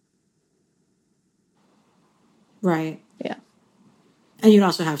happen. Right. Yeah. And you'd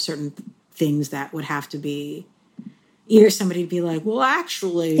also have certain things that would have to be either somebody would be like, well,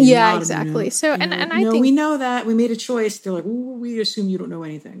 actually. Yeah, exactly. So, and I think... we know that. We made a choice. They're like, well, we assume you don't know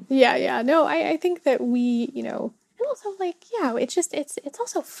anything. Yeah. No, I think that we, and also it's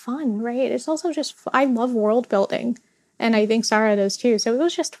also fun, right? It's also just, I love world building. And I think Sarah does too. So it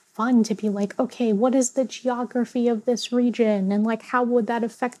was just fun to be like, okay, what is the geography of this region? And like, how would that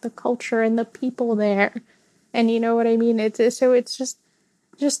affect the culture and the people there? And you know what I mean? It's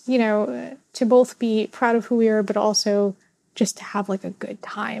just, you know, to both be proud of who we are, but also just to have like a good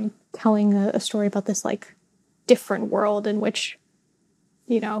time telling a story about this like different world in which,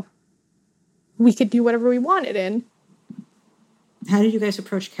 you know, we could do whatever we wanted in. How did you guys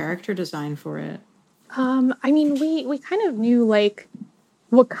approach character design for it? I mean, we kind of knew like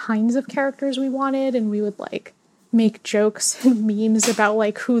what kinds of characters we wanted, and we would like make jokes and memes about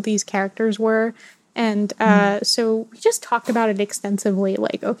like who these characters were. And so we just talked about it extensively,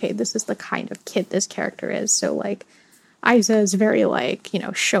 like, okay, this is the kind of kid this character is. So like Isa is very like, you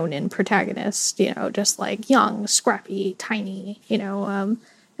know, shonen protagonist, you know, just like young, scrappy, tiny, you know,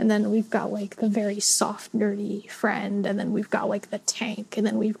 and then we've got like the very soft, nerdy friend, and then we've got like the tank, and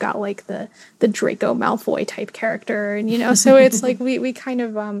then we've got like the Draco Malfoy type character, and you know, so it's like we kind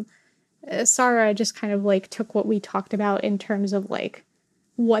of Sarah just kind of like took what we talked about in terms of like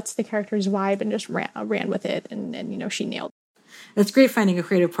what's the character's vibe and just ran with it, and you know, she nailed it. It's great finding a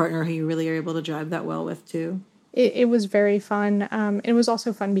creative partner who you really are able to jive that well with too. It was very fun. It was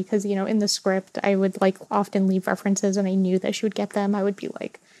also fun because, you know, in the script, I would like often leave references and I knew that she would get them. I would be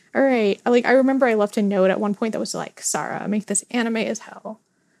like, all right. Like, I remember I left a note at one point that was like, Sarah, make this anime as hell.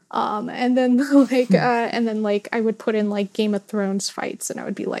 And then like I would put in like Game of Thrones fights and I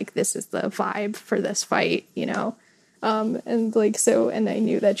would be like, this is the vibe for this fight, you know? And like, so, and I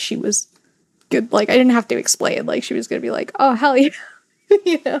knew that she was good. Like, I didn't have to explain, like, she was going to be like, oh, hell yeah,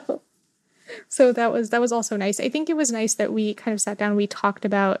 you know? So that was also nice. I think it was nice that we kind of sat down and we talked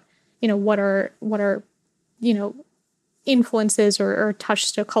about, you know, what are, you know, influences or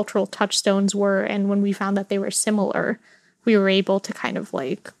cultural touchstones were. And when we found that they were similar, we were able to kind of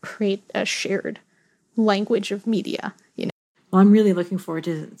like create a shared language of media, you know. Well, I'm really looking forward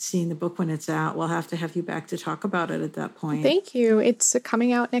to seeing the book when it's out. We'll have to have you back to talk about it at that point. Thank you. It's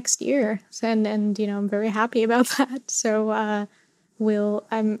coming out next year. And you know, I'm very happy about that. So,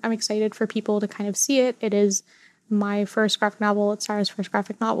 I'm excited for people to kind of see it. It is my first graphic novel. It's Sarah's first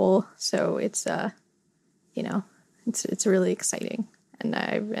graphic novel. So it's, you know, it's really exciting.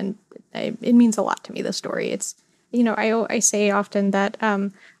 And it means a lot to me, the story. It's, you know, I say often that,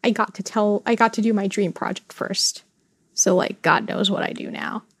 I got to do my dream project first. So like, God knows what I do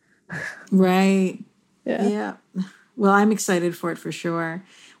now. Right. Yeah. Well, I'm excited for it for sure.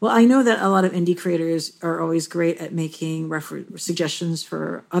 Well, I know that a lot of indie creators are always great at making suggestions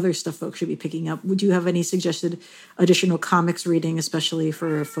for other stuff folks should be picking up. Would you have any suggested additional comics reading, especially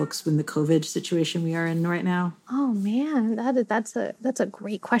for folks in the COVID situation we are in right now? Oh man, that's a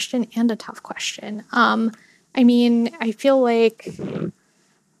great question and a tough question. I mean, I feel like,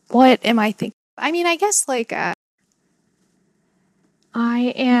 what am I thinking? I mean, I guess like I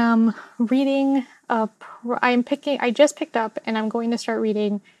am reading I just picked up and I'm going to start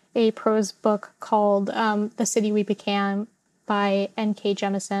reading a prose book called The City We Became by N.K.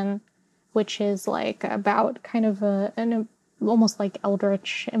 Jemisin, which is like about kind of an almost like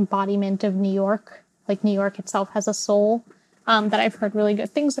eldritch embodiment of New York. Like New York itself has a soul that I've heard really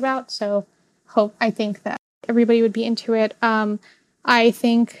good things about. So I think that everybody would be into it. I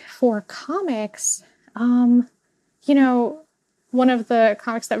think for comics, you know, one of the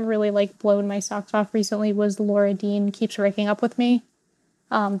comics that really like blown my socks off recently was Laura Dean Keeps Breaking Up With Me.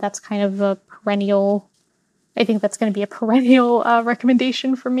 That's kind of a perennial, I think that's going to be a perennial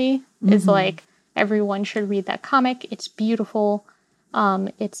recommendation for me. Mm-hmm. Is like, everyone should read that comic. It's beautiful.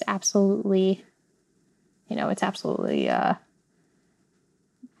 It's absolutely, you know,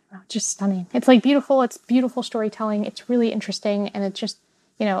 just stunning. It's like beautiful. It's beautiful storytelling. It's really interesting. And it's just,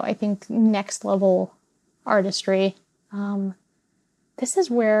 you know, I think next level artistry. This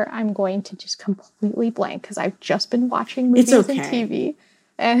is where I'm going to just completely blank because I've just been watching movies and TV.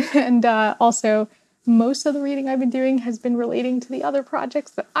 And also, most of the reading I've been doing has been relating to the other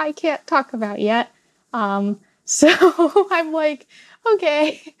projects that I can't talk about yet. So I'm like,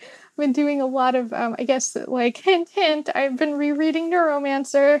 okay, I've been doing a lot of, I guess, like, hint, hint, I've been rereading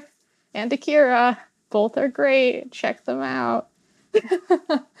Neuromancer and Akira. Both are great. Check them out.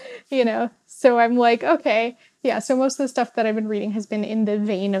 You know, so I'm like, okay, yeah, so most of the stuff that I've been reading has been in the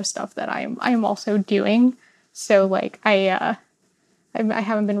vein of stuff that I am also doing. So like I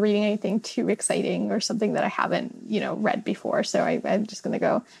haven't been reading anything too exciting or something that I haven't, you know, read before. So I'm just gonna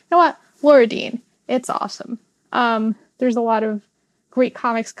go, you know what, Laura Dean, it's awesome. There's a lot of great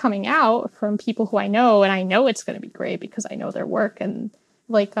comics coming out from people who I know, and I know it's gonna be great because I know their work. And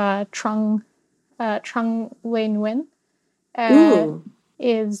like Trung Le Nguyen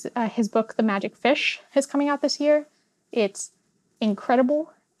is his book The Magic Fish is coming out this year, It's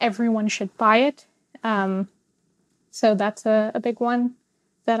incredible. Everyone should buy it. So that's a big one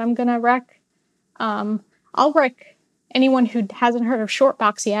that I'm going to rec. I'll rec anyone who hasn't heard of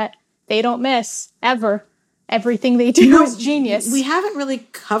Shortbox yet. They don't miss, ever. Everything they do is genius. We haven't really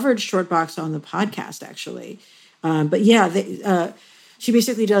covered Shortbox on the podcast, actually. But yeah, she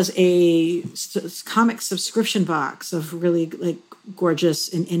basically does a comic subscription box of really like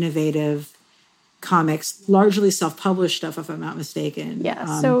gorgeous and innovative comics, largely self-published stuff, if I'm not mistaken.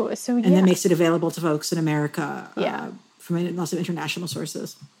 Yeah. And then makes it available to folks in America. Yeah. From lots of international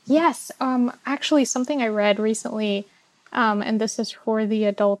sources. Yes. Actually, something I read recently, and this is for the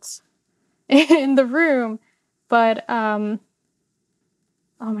adults in the room, but oh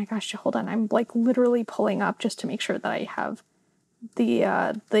my gosh, hold on. I'm like literally pulling up just to make sure that I have the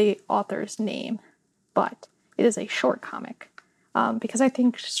author's name, but it is a short comic. Because I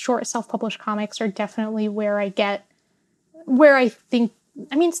think short self-published comics are definitely where I think,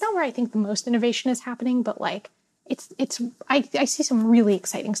 it's not where I think the most innovation is happening, but like I see some really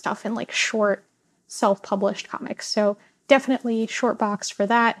exciting stuff in like short self-published comics. So definitely Shortbox for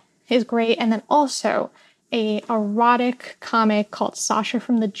that is great. And then also a erotic comic called Sasha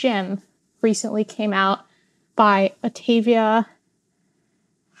from the Gym recently came out by Otavia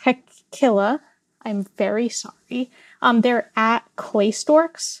Hekila. I'm very sorry. They're at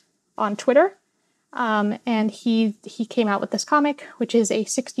Claystorks on Twitter. And he came out with this comic, which is a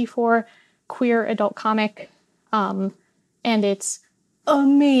 64 queer adult comic. And it's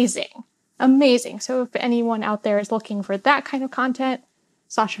amazing. Amazing. So if anyone out there is looking for that kind of content,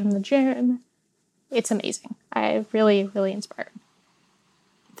 Sasha from the Gym, it's amazing. I really, really inspired.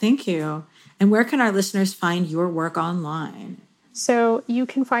 Thank you. And where can our listeners find your work online? So you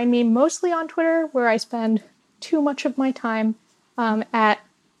can find me mostly on Twitter, where I spend too much of my time at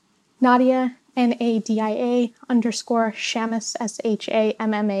Nadia, Nadia _ Shammas,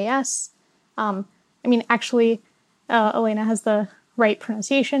 Shammas. Actually, Elena has the right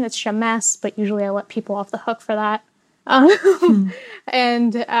pronunciation. It's Shammas, but usually I let people off the hook for that.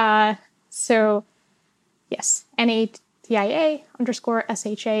 So, yes, Nadia _ Shammas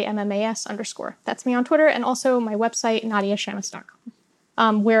 _ That's me on Twitter, and also my website,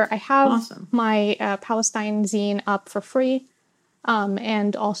 nadiashammas.com, where I have my Palestine zine up for free,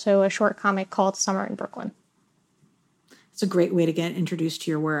 and also a short comic called Summer in Brooklyn. It's a great way to get introduced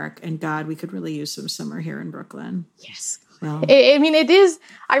to your work, and God, we could really use some summer here in Brooklyn. Yes. Well, it is,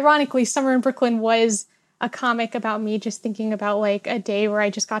 ironically, Summer in Brooklyn was a comic about me just thinking about like a day where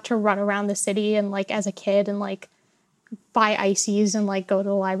I just got to run around the city and like as a kid and like buy ices and like go to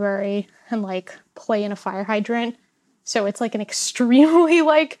the library and like play in a fire hydrant. So it's like an extremely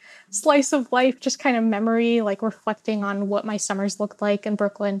like slice of life, just kind of memory, like reflecting on what my summers looked like in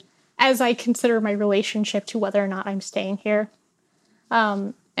Brooklyn as I consider my relationship to whether or not I'm staying here.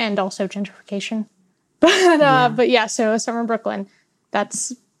 And also gentrification. But yeah, so Summer in Brooklyn,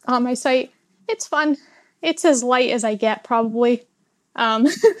 that's on my site. It's fun. It's as light as I get, probably.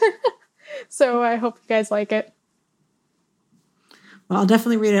 So I hope you guys like it. Well, I'll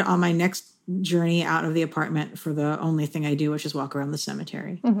definitely read it on my next journey out of the apartment for the only thing I do, which is walk around the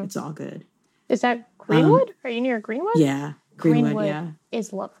cemetery. Mm-hmm. It's all good. Is that Greenwood? Are you near Greenwood? Yeah, Greenwood, yeah.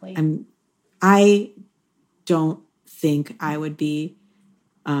 Is lovely. I don't think I would be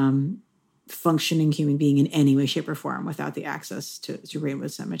functioning human being in any way, shape, or form without the access to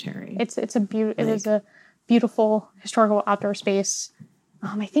Greenwood Cemetery. It is a beautiful historical outdoor space.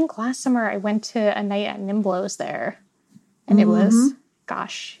 I think last summer I went to a night at Nimblow's there, and it was,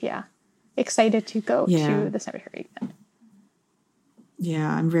 excited to go to the cemetery again.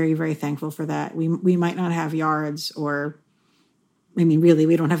 Yeah, I'm very, very thankful for that. We might not have yards really,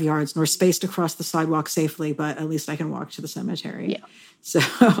 we don't have yards nor space to cross the sidewalk safely, but at least I can walk to the cemetery. Yeah. So,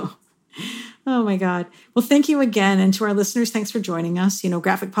 oh my God. Well, thank you again. And to our listeners, thanks for joining us.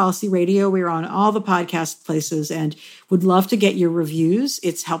 Graphic Policy Radio, we're on all the podcast places and would love to get your reviews.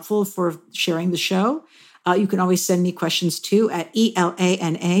 It's helpful for sharing the show. You can always send me questions too at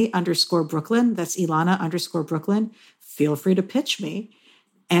ELANA_Brooklyn. That's Ilana_Brooklyn. Feel free to pitch me.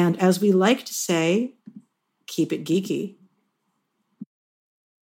 And as we like to say, keep it geeky.